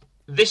halls.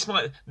 This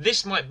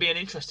might be an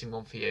interesting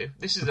one for you.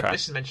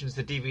 This mentions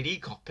the DVD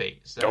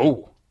copy. So.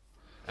 Oh.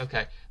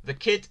 Okay.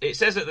 It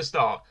says at the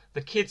start,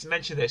 the kids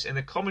mention this in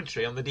the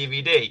commentary on the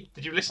DVD.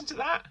 Did you listen to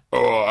that?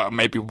 Oh,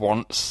 maybe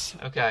once.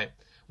 Okay.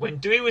 When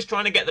Dewey was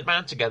trying to get the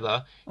band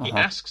together, he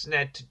asks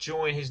Ned to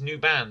join his new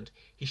band.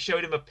 He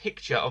showed him a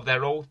picture of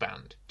their old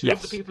band. Two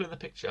of the people in the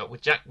picture were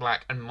Jack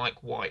Black and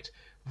Mike White.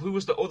 Who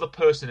was the other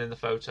person in the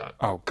photo?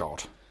 Oh,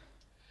 God.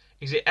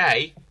 Is it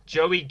A,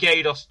 Joey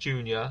Gados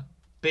Jr.,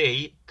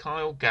 B,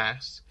 Kyle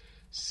Gass,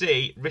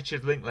 C,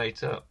 Richard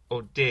Linklater,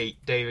 or D,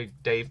 Dave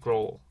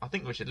Grohl? I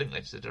think Richard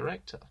Linklater's the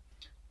director.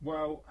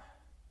 Well,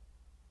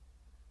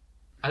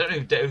 I don't know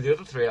who the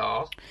other three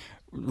are.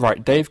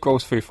 Right, Dave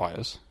Grohl's Foo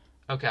Fighters.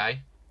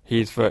 Okay.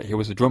 He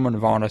was a drummer in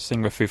Nirvana,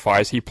 singer of Foo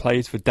Fighters. He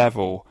plays the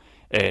devil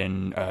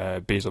in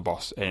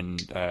Beelzebub in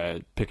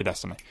Pick of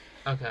Destiny.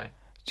 Okay.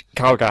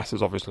 Kyle Gass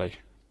is obviously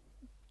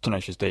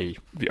Tenacious D,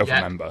 the other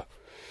Yeah. member.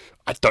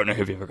 I don't know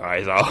who the other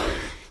guys are.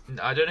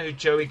 I don't know who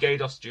Joey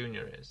Gados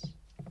Jr. is.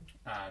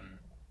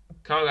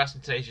 Kyle Gass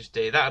and Tenacious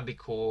D, that would be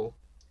cool.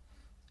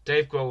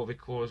 Dave Grohl would be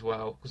cool as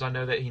well, because I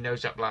know that he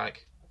knows Jack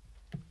Black.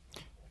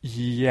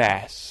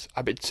 Yes.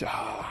 A bit...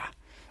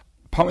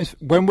 Problem is,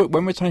 when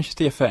were Tenacious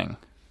D a thing?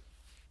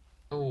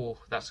 Oh,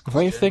 that's a Were question.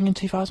 they a thing in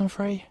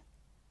 2003?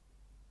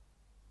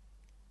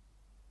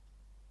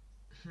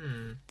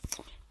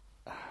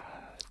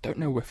 Don't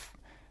know if...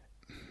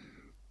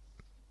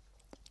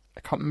 I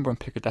can't remember when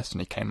Pick of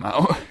Destiny came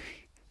out.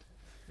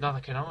 Neither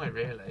can I,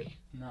 really.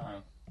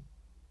 No.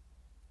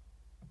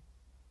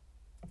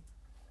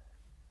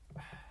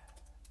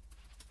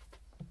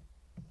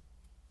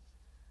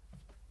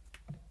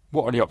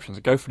 What are the options?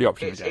 Go for the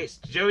options again. It's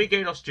Joey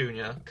Gados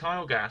Jr.,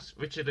 Kyle Gass,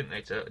 Richard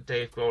Linklater,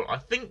 Dave Grohl. I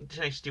think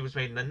Tenacious D was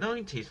made in the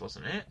 90s,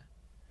 wasn't it?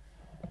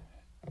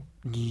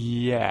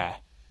 Yeah.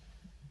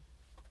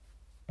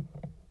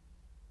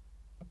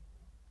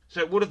 So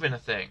it would have been a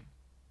thing.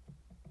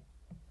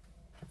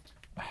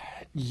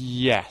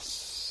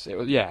 Yes. It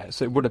was, yeah,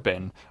 so it would have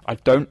been. I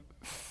don't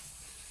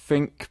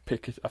think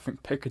I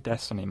think Pick of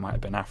Destiny might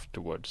have been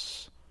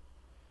afterwards.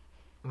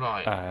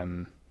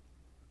 Right.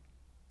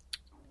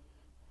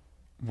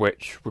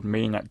 Which would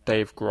mean that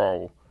Dave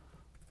Grohl,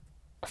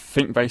 I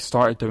think they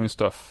started doing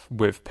stuff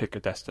with Pick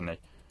of Destiny.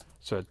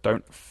 So I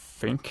don't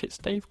think it's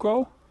Dave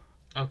Grohl.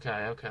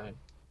 Okay.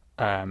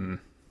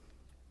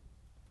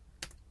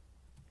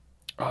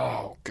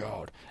 Oh,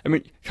 God. I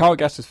mean, Kyle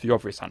Gass is the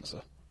obvious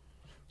answer.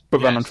 But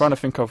then I'm Yes. trying to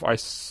think of,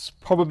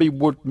 probably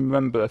would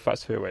remember if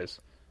that's who it is.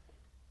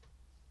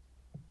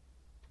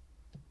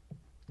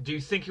 Do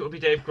you think it would be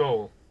Dave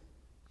Grohl?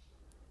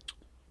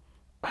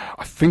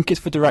 I think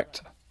it's the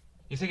director.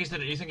 You think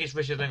it's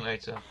Richard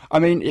Linklater? I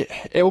mean,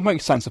 it will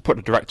make sense to put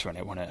the director in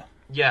it, wouldn't it?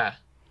 Yeah.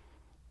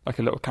 Like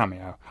a little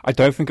cameo. I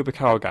don't think it'd be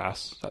Kyle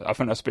Gass. I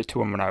think that's a bit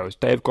too on the nose.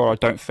 Dave Grohl, I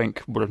don't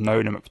think would have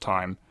known him at the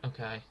time.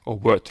 Okay. Or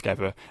worked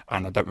together,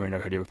 and I don't really know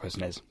who the other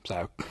person is.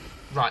 So,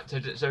 Right.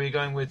 So you're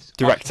going with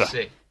Director.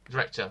 option C.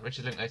 Director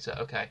Richard Linklater.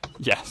 Okay.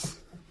 yes.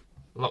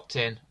 Locked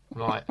in.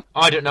 Right.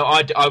 I don't know.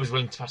 I was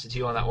willing to pass it to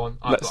you on that one.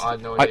 I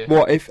had no idea.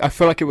 If I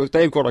feel like it was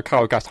Dave Grohl or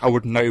Kyle Gass, I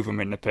would know them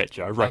in the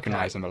picture. I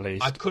recognise them at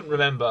least. I couldn't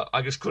remember.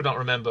 I just could not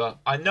remember.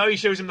 I know he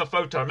shows him the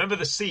photo. I remember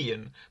the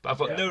scene, but I've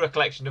got no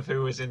recollection of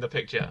who was in the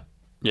picture.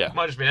 Yeah.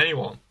 Might have just been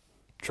anyone.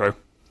 True.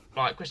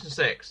 Right, question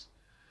 6.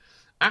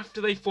 After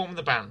they form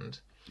the band,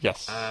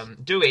 Yes.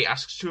 Dewey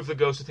asks 2 of the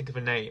girls to think of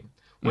a name.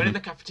 When in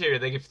the cafeteria,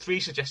 they give 3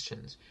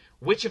 suggestions.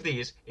 Which of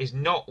these is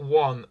not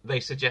one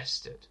they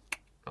suggested?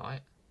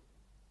 Right?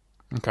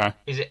 Okay.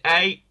 Is it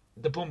A,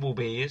 the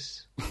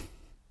Bumblebees?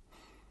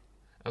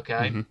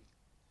 Okay.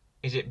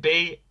 Is it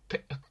B,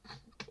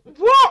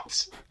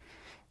 what?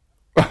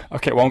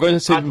 Okay, well, I'm going to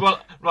say...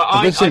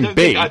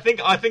 I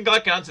think I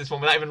can answer this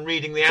one without even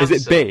reading the answer.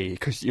 Is it B?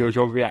 Because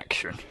your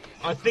reaction.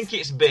 I think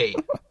it's B.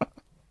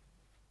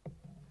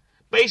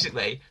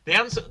 Basically, the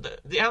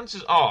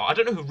answers are... I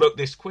don't know who wrote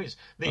this quiz.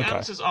 The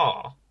answers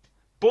are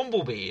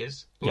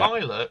bumblebees,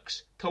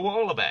 lilacs,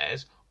 koala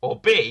bears, or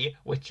B,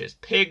 which is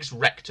pigs'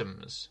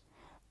 rectums.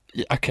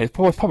 Yeah, okay,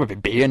 probably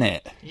B,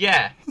 innit?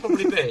 Yeah,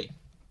 probably B.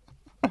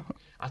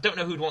 I don't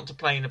know who'd want to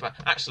play in a band.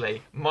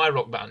 Actually, my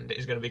rock band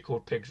is going to be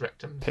called Pigs'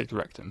 Rectums. Pig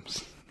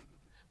rectums.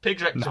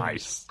 Pigs' Rectums.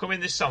 Nice. Come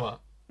in this summer.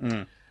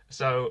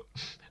 So,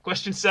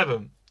 question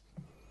 7.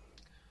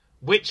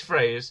 Which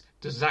phrase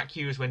does Zach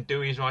use when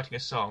Dewey is writing a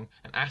song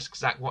and asks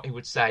Zach what he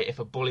would say if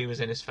a bully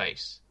was in his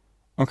face?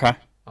 Okay.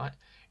 Right?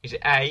 Is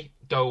it A,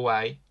 go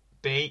away,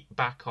 B,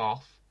 back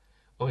off,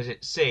 or is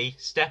it C,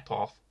 step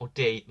off, or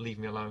D, leave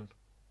me alone?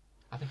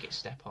 I think it's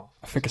step off.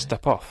 I think it's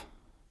step off.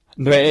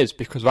 No, it is,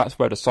 because that's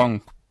where the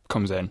song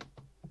comes in.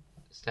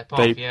 Step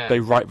off, yeah. They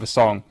write the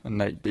song and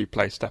they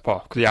play step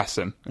off. Because he asks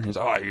him, and he's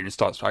like, he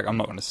starts like, I'm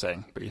not going to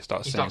sing, but he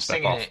starts He singing starts step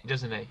singing off. it,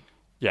 doesn't he?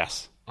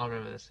 Yes. I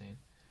remember the scene.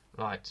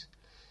 Right.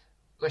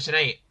 Question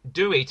 8.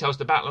 Dewey tells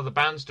the Battle of the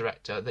Bands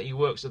director that he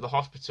works at the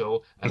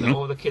hospital and that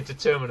all the kids are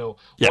terminal.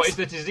 Yes. What is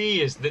the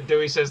disease that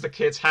Dewey says the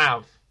kids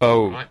have?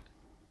 Oh. Right.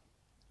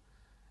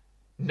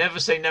 Never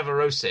say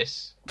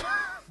neverosis.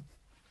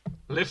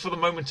 Live for the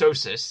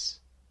momentosis.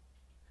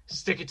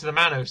 Stick it to the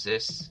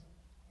manosis.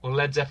 Or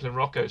Led Zeppelin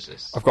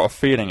rockosis. I've got a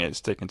feeling it's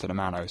sticking to the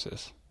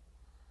manosis.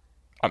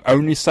 I'm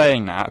only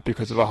saying that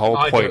because of the whole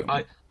point.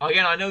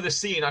 I know the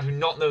scene. I do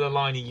not know the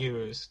line he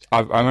used.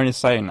 I'm only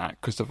saying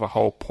that because of the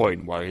whole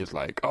point where he's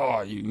like,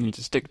 oh, you need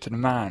to stick to the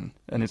man.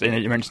 And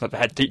you mentioned that the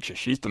head teacher,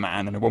 she's the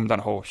man, and the woman down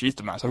the hall, she's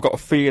the man. So I've got a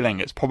feeling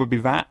it's probably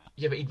that.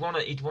 Yeah, but he'd want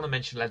to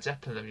mention Led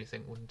Zeppelin, don't you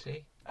think, wouldn't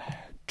he?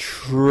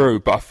 True,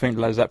 but I think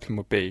Led Zeppelin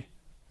would be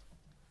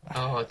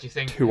Oh, do you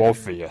think... too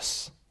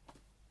obvious.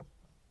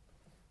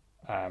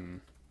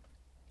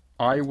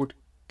 I would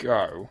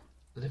go...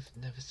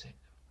 Never say...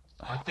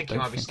 I think he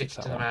might be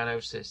sticking to the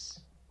manosis.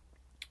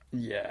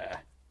 Yeah.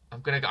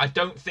 I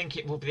don't think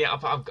it will be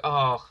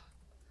the...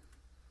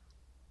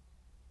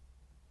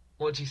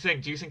 What do you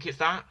think? Do you think it's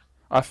that?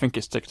 I think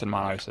it's stick to the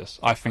manosis.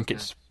 I think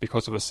it's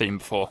because of a scene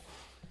before.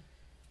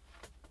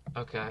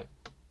 Okay.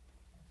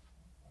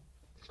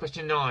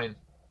 Question 9.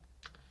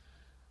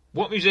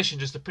 What musician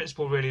does the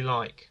principal really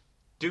like?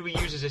 Dewey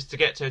uses this to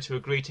get her to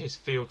agree to his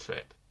field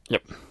trip.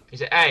 Yep. Is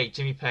it A,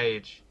 Jimmy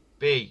Page,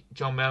 B,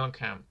 John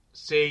Mellencamp,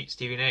 C,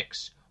 Stevie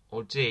Nicks,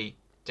 or D,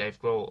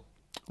 Dave Grohl?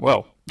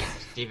 Well,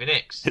 Stevie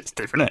Nicks. it's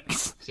Stevie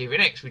Nicks. Stevie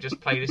Nicks, we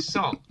just played this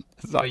song.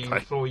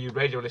 Exactly. For all you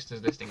radio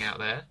listeners listening out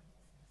there,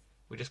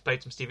 we just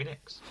played some Stevie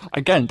Nicks.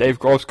 Again, Dave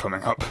Grohl's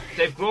coming up.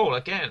 Dave Grohl,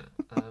 again.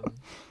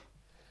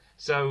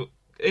 So,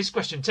 it's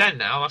question 10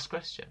 now, last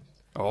question.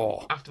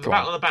 Oh, After the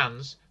Battle of the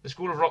Bands, the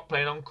School of Rock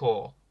play an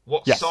encore.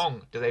 What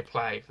song do they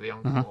play for the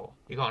encore? Mm-hmm.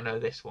 You got to know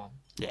this one.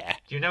 Yeah.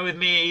 Do you know with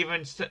me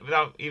even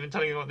without even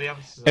telling you what the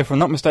answers are? If I'm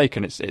not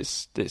mistaken,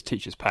 it's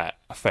Teacher's Pet,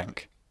 I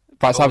think.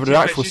 That's either the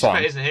actual song.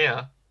 Teacher's Pet isn't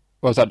here.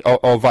 Well, is that,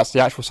 or that's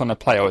the actual song they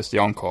play, or it's the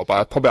encore.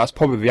 But that's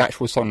probably the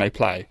actual song they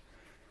play.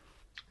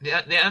 The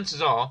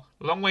answers are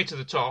Long Way to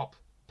the Top,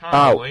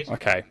 Paranoid,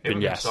 okay.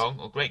 Then yes. Song,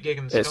 or Great Gig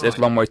in the Sky. It's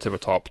Long Way to the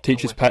Top.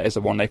 Teacher's Pet is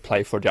the one they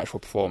play for the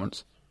actual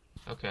performance.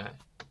 Okay.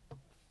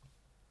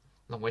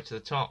 Long Way to the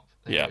Top.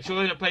 Yeah.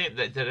 Sure they don't play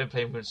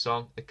Immigrant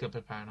Song. They couldn't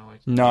play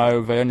Paranoid.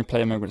 No, they only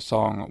play Immigrant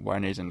Song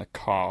when he's in the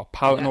car.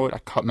 Paranoid, I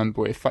can't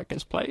remember if that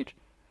gets played.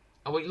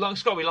 Oh, well,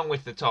 it's got to be Long Way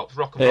to the Top. It's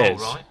rock and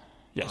roll, right?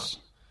 Yes.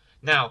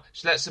 Right. Now,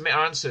 so let's submit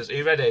our answers. Are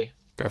you ready?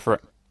 Go for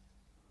it.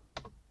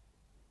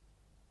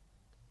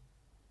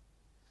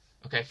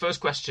 Okay,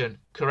 first question,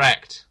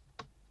 correct.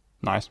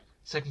 Nice.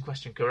 Second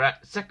question,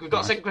 correct. We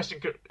got second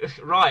question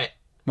right.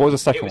 What was the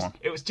second one?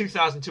 It was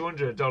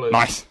 $2,200.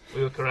 Nice.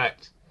 We were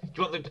correct.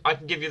 Do you want I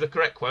can give you the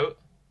correct quote?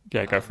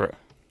 Yeah, go for it.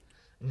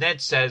 Ned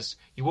says,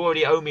 "You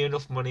already owe me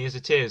enough money as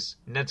it is."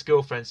 Ned's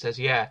girlfriend says,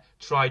 "Yeah,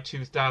 try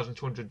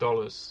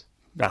 $2,200.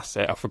 That's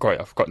it. I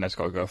forgot Ned's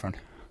got a girlfriend.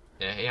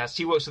 Yeah, he has.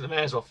 She works at the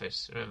mayor's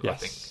office. Remember, yes. I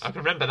think I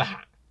can remember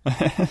that.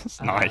 It's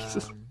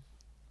nice.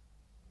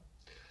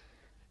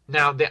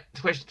 Now, the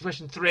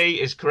question 3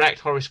 is correct.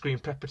 Horror screen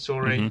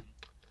preparatory.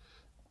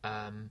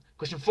 Mm-hmm.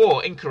 Question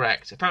 4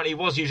 incorrect. Apparently, he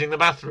was using the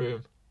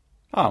bathroom.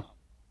 Oh,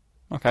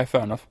 okay,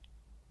 fair enough.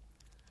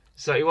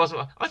 So he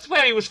wasn't. I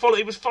swear he was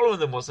following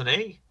them, wasn't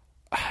he?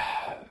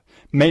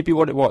 Maybe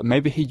what it was.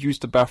 Maybe he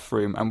used the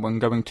bathroom, and when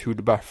going to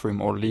the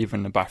bathroom or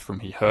leaving the bathroom,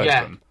 he heard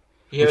them.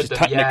 He heard them.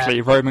 Technically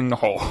roaming the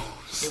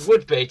halls. It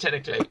would be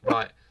technically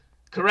right.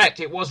 Correct.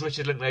 It was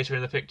Richard Linklater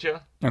in the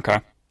picture. Okay.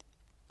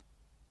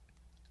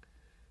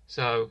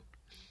 So,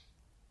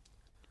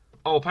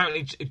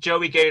 apparently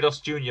Joey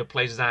Gados Jr.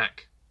 plays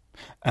Zach.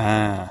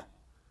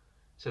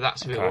 So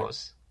that's who it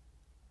was.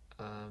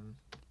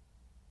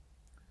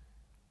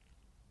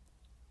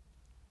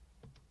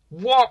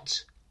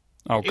 What?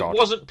 Oh, God. It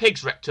wasn't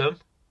Pig's Rectum.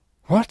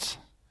 What?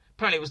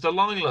 Apparently it was the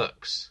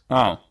Lilacs.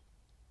 Oh.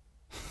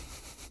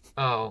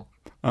 Oh.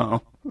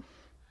 Oh.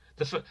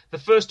 The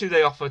first two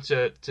they offer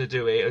to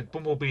Dewey are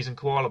bumblebees and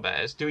koala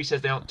bears. Dewey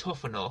says they aren't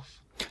tough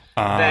enough.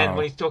 Then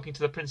when he's talking to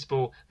the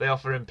principal, they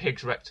offer him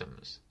Pig's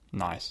Rectums.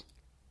 Nice.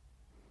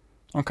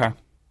 Okay.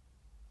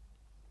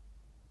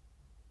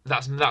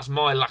 That's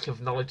my lack of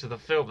knowledge of the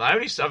film.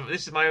 This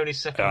is my only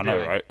second viewing.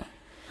 I know, right?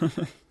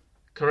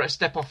 Correct.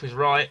 Step Off is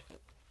right.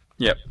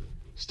 Yep.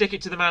 Stick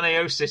It to the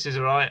Maniosis is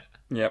right.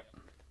 Yep.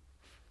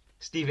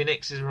 Stevie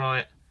Nicks is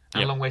right.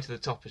 And Long Way to the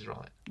Top is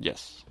right.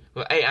 Yes.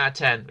 Well, 8 out of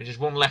 10, which is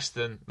one less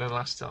than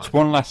last time. It's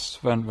one less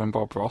than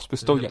Bob Ross, but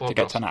still yet to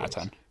get 10 out of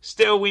 10.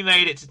 Still, we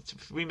made it to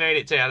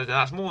 10 out of 10.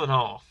 That's more than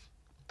half.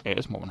 It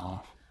is more than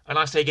half. And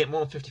I say get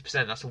more than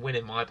 50%. That's a win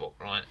in my book,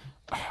 right?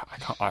 I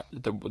can't.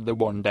 The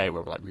one day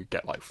where we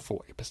get 40%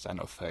 or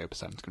 30%,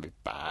 it's going to be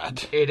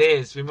bad. It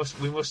is. We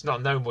must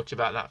not know much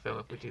about that film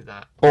if we do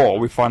that. Or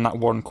we find that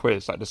one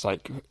quiz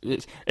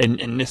it's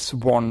in this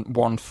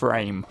one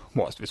frame.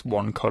 What's this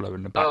one colour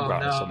in the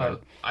background? Oh no!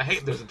 I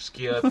hate those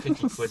obscure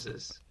pity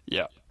quizzes.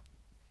 Yeah.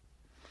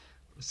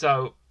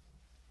 So,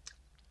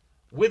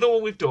 with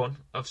all we've done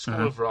of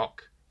School of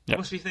Rock, you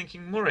must be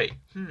thinking, Murray,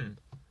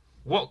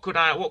 what could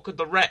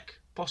the rec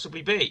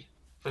possibly be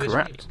for this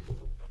week?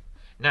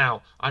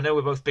 Now, I know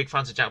we're both big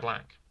fans of Jack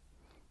Black.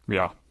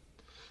 Yeah.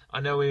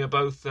 I know we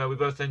both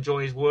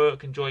enjoy his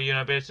work, a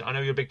bit. I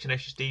know you're a big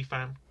Tenacious D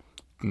fan.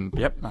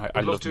 Yep,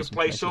 I'd love to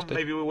play some.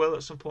 Maybe we will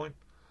at some point.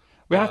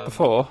 We have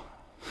before.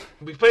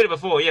 We've played it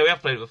before. Yeah, we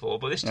have played it before.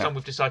 But this time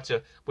we've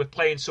decided we're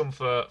playing some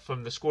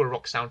from the School of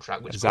Rock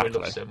soundtrack, which Corey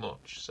loves so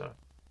much. So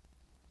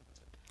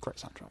great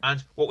soundtrack.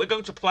 And what we're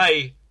going to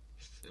play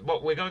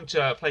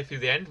through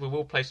the end, we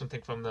will play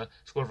something from the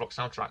School of Rock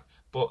soundtrack.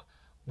 But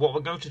what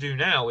we're going to do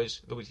now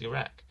is the Weekly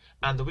Rec.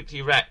 And the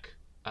Weekly Rec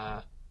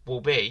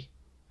will be...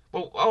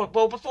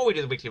 Well, before we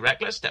do the Weekly Rec,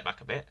 let's step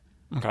back a bit.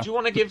 Okay. Do you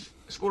want to give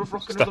School of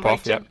Rock another rating?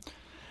 Step off, yeah.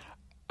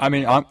 I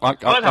mean, I'm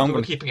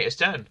keeping it as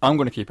 10. I'm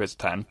going to keep it as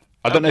 10.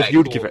 I don't know if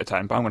you'd give it a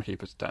 10, but I'm going to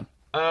keep it as 10.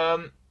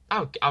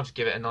 I'll just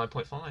give it a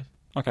 9.5.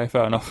 Okay,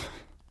 fair enough.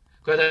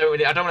 Because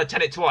I don't want to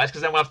 10 it twice,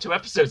 because then we'll have 2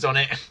 episodes on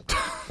it.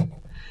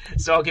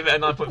 So I'll give it a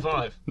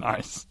 9.5.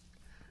 Nice.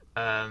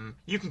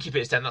 You can keep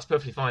it as 10, that's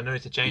perfectly fine, no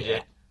need to change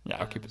it. Yeah,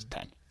 I'll keep it as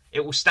 10.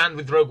 It will stand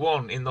with Rogue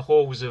One in the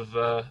halls of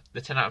the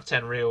 10 out of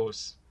 10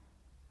 reels.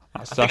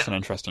 That's an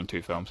interesting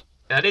 2 films.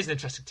 That is an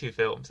interesting 2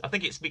 films. I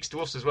think it speaks to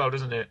us as well,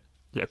 doesn't it?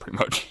 Yeah, pretty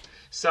much.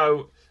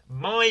 So,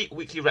 my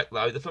weekly rec,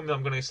 though, the film that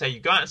I'm going to say you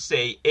go out and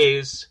see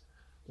is...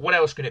 What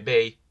else can it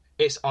be?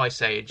 It's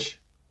Ice Age.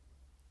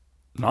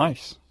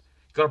 Nice.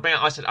 Got to bring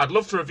out Ice Age. I'd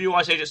love to review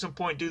Ice Age at some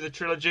point, do the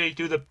trilogy,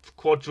 do the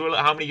quadrilogy.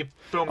 How many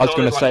films I was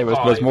going to say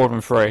there's more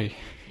than 3.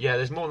 Yeah,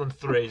 there's more than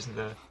 3, isn't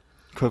there?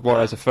 Because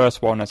there's the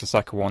first one, there's the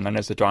second one, then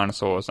there's the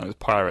dinosaurs, and there's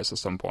pirates at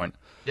some point.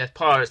 Yeah,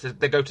 pirates,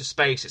 they go to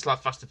space. It's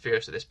like Fast and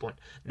Furious at this point.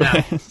 Now,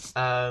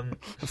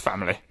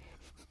 family.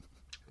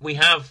 We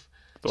have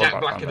Jack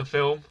Black in the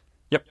film.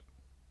 Yep.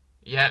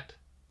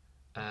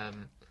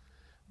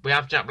 We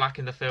have Jack Black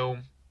in the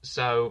film,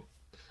 so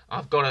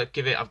I've got to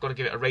give it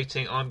a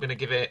rating. I'm going to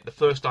give it the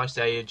first Ice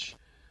Age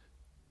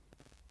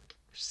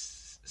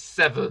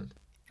 7.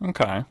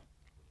 Okay.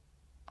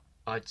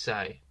 I'd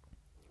say.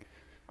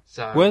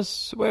 So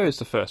where is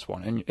the first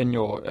one in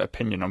your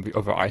opinion on the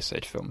other Ice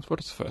Age films? What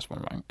does the first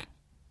one rank?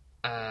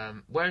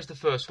 Where's the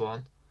first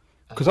one?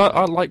 Because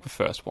I like the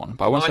first one,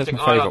 but I won't say it's my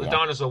favourite one. The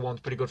dinosaur one's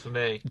pretty good for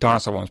me.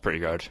 Dinosaur one's pretty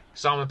good.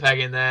 Simon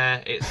Pegg in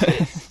there.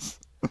 It's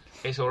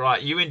it's all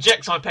right. You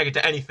inject Simon Pegg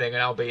into anything,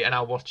 and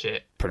I'll watch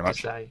it. Pretty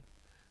much.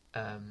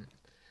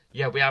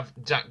 Yeah, we have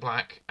Jack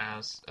Black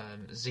as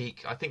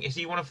Zeke. I think is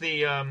he one of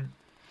the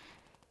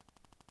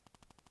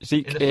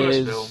Zeke in the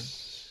first film?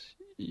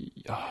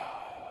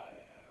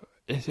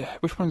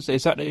 Which one is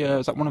that?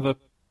 Is that one of the?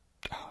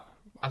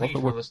 I think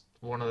it's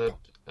one of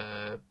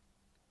the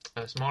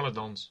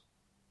Smilodons.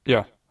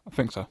 Yeah, I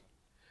think so.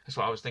 That's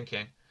what I was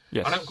thinking.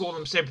 Yes. I don't call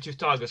them saber-toothed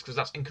tigers because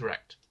that's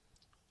incorrect.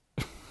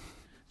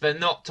 They're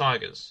not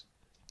tigers.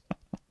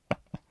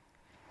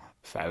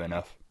 Fair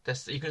enough.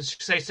 You can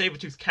say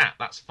saber-toothed cat,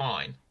 that's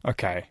fine.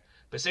 Okay.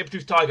 But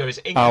saber-toothed tiger is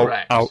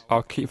incorrect.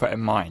 I'll keep that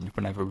in mind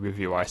whenever we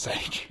review Ice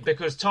Age.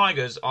 Because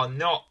tigers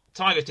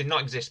did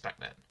not exist back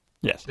then.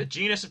 Yes. The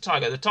genus of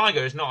tiger, the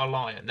tiger is not a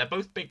lion. They're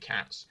both big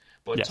cats,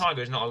 but yes. a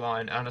tiger is not a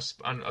lion, and a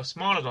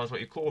smilodon is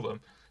what you call them.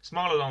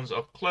 Smilodons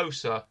are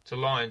closer to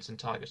lions than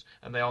tigers,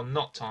 and they are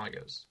not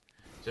tigers.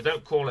 So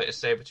don't call it a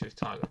saber-toothed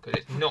tiger because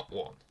it's not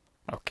one.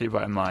 I'll keep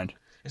that in mind.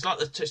 It's like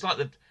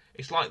the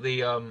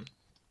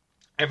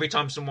every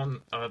time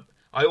someone I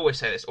always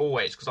say this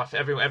because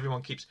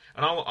everyone keeps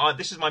and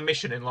this is my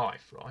mission in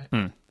life,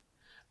 right?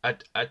 A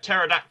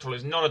pterodactyl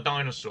is not a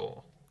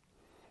dinosaur.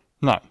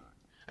 No.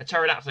 A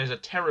pterodactyl is a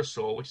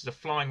pterosaur, which is a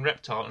flying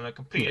reptile and a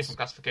completely different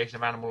classification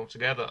of animal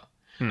altogether.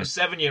 A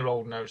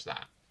 7-year-old knows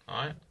that,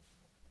 right?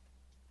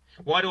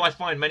 Why do I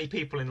find many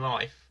people in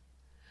life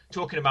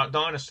talking about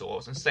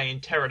dinosaurs and saying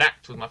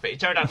pterodactyl is my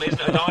favourite? Pterodactyl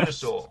isn't a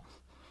dinosaur.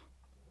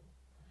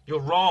 You're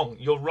wrong.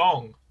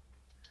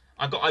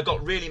 I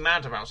got really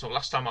mad about something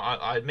last time.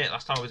 I admit,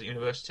 last time I was at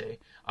university,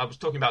 I was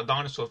talking about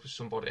dinosaurs with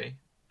somebody,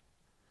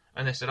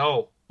 and they said,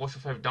 "Oh, what's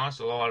your favourite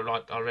dinosaur?"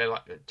 Oh, I really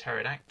like a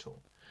pterodactyl.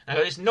 Now,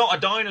 it's not a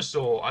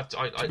dinosaur.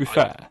 To be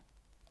fair,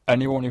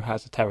 anyone who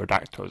has a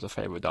pterodactyl as a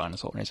favourite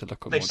dinosaur needs to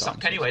look at more dinosaurs.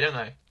 They suck anyway, don't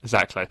they?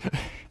 Exactly.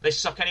 They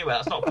suck anyway.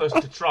 That's not a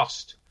person to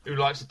trust who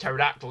likes a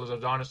pterodactyl as a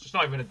dinosaur. It's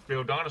not even a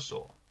real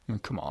dinosaur.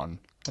 Come on.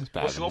 That's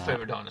better. What's your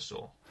favourite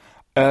dinosaur?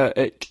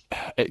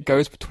 It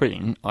goes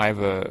between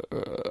either...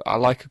 I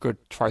like a good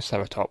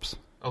Triceratops.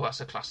 Oh,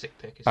 that's a classic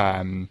pick, isn't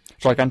it?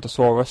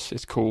 Gigantosaurus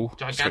is cool.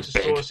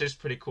 Gigantosaurus is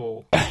pretty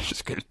cool.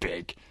 Just because it's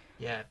big.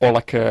 Yeah. Or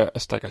like a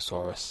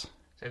Stegosaurus.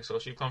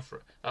 Stegosaurus, you've gone for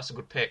it. That's a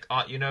good pick.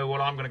 You know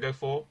what I'm going to go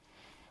for?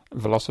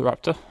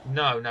 Velociraptor?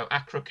 No,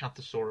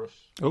 Acrocanthosaurus.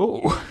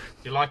 Oh.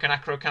 You like an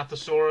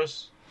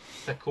Acrocanthosaurus?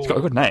 They're cool. It's got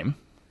a good name.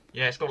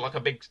 Yeah, it's got like a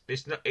big...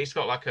 It's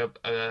got like a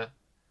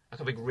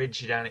big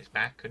ridge down its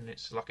back, and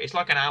it's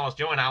like an Allosaurus.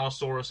 Do you know what an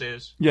Allosaurus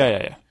is?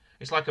 Yeah.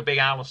 It's like a big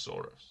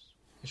Allosaurus.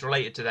 It's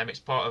related to them. It's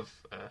part of...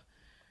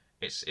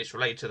 It's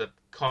related to the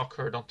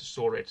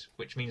Carcharodontosaurid,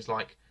 which means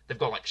like they've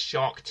got like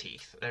shark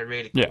teeth. They're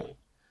really cool.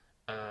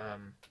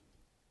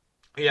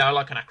 Yeah, I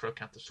like an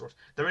Acrocanthosaurus.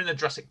 They're in the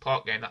Jurassic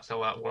Park game. That's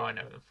where I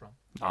know them from.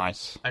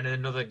 Nice. And in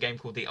another game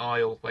called The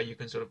Isle, where you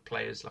can sort of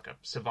play as like a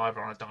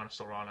survivor on a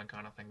dinosaur island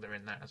kind of thing. They're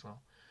in that as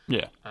well.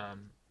 Yeah.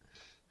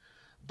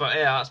 But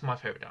yeah, that's my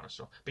favourite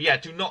dinosaur. But yeah,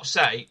 do not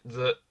say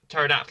that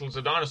pterodactyls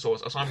are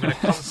dinosaurs, else I'm going to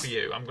come for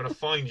you. I'm going to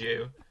find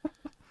you,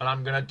 and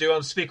I'm going to do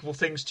unspeakable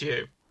things to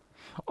you.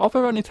 Are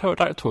there any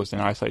pterodactyls in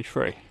Ice Age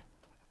 3?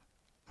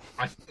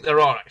 There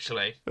are,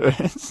 actually.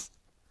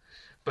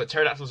 But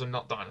pterodactyls are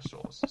not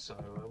dinosaurs, so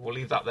we'll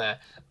leave that there.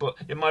 But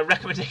my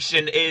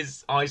recommendation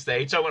is Ice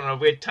Age. I went on a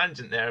weird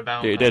tangent there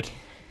about... Yeah, you did.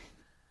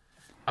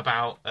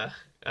 About a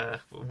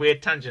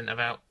weird tangent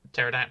about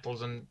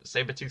pterodactyls and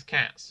saber-toothed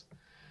cats.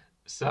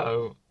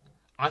 So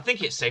I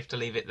think it's safe to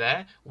leave it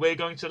there. We're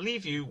going to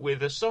leave you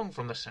with a song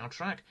from the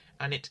soundtrack,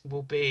 and it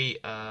will be...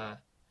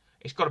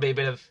 it's got to be a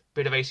bit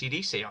of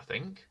AC/DC, I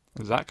think.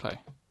 Exactly.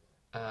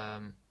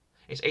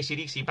 It's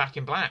AC/DC Back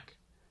in Black.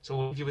 So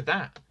we'll leave you with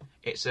that.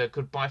 It's a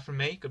goodbye from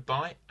me,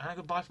 goodbye, and a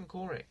goodbye from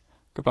Corey.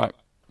 Goodbye.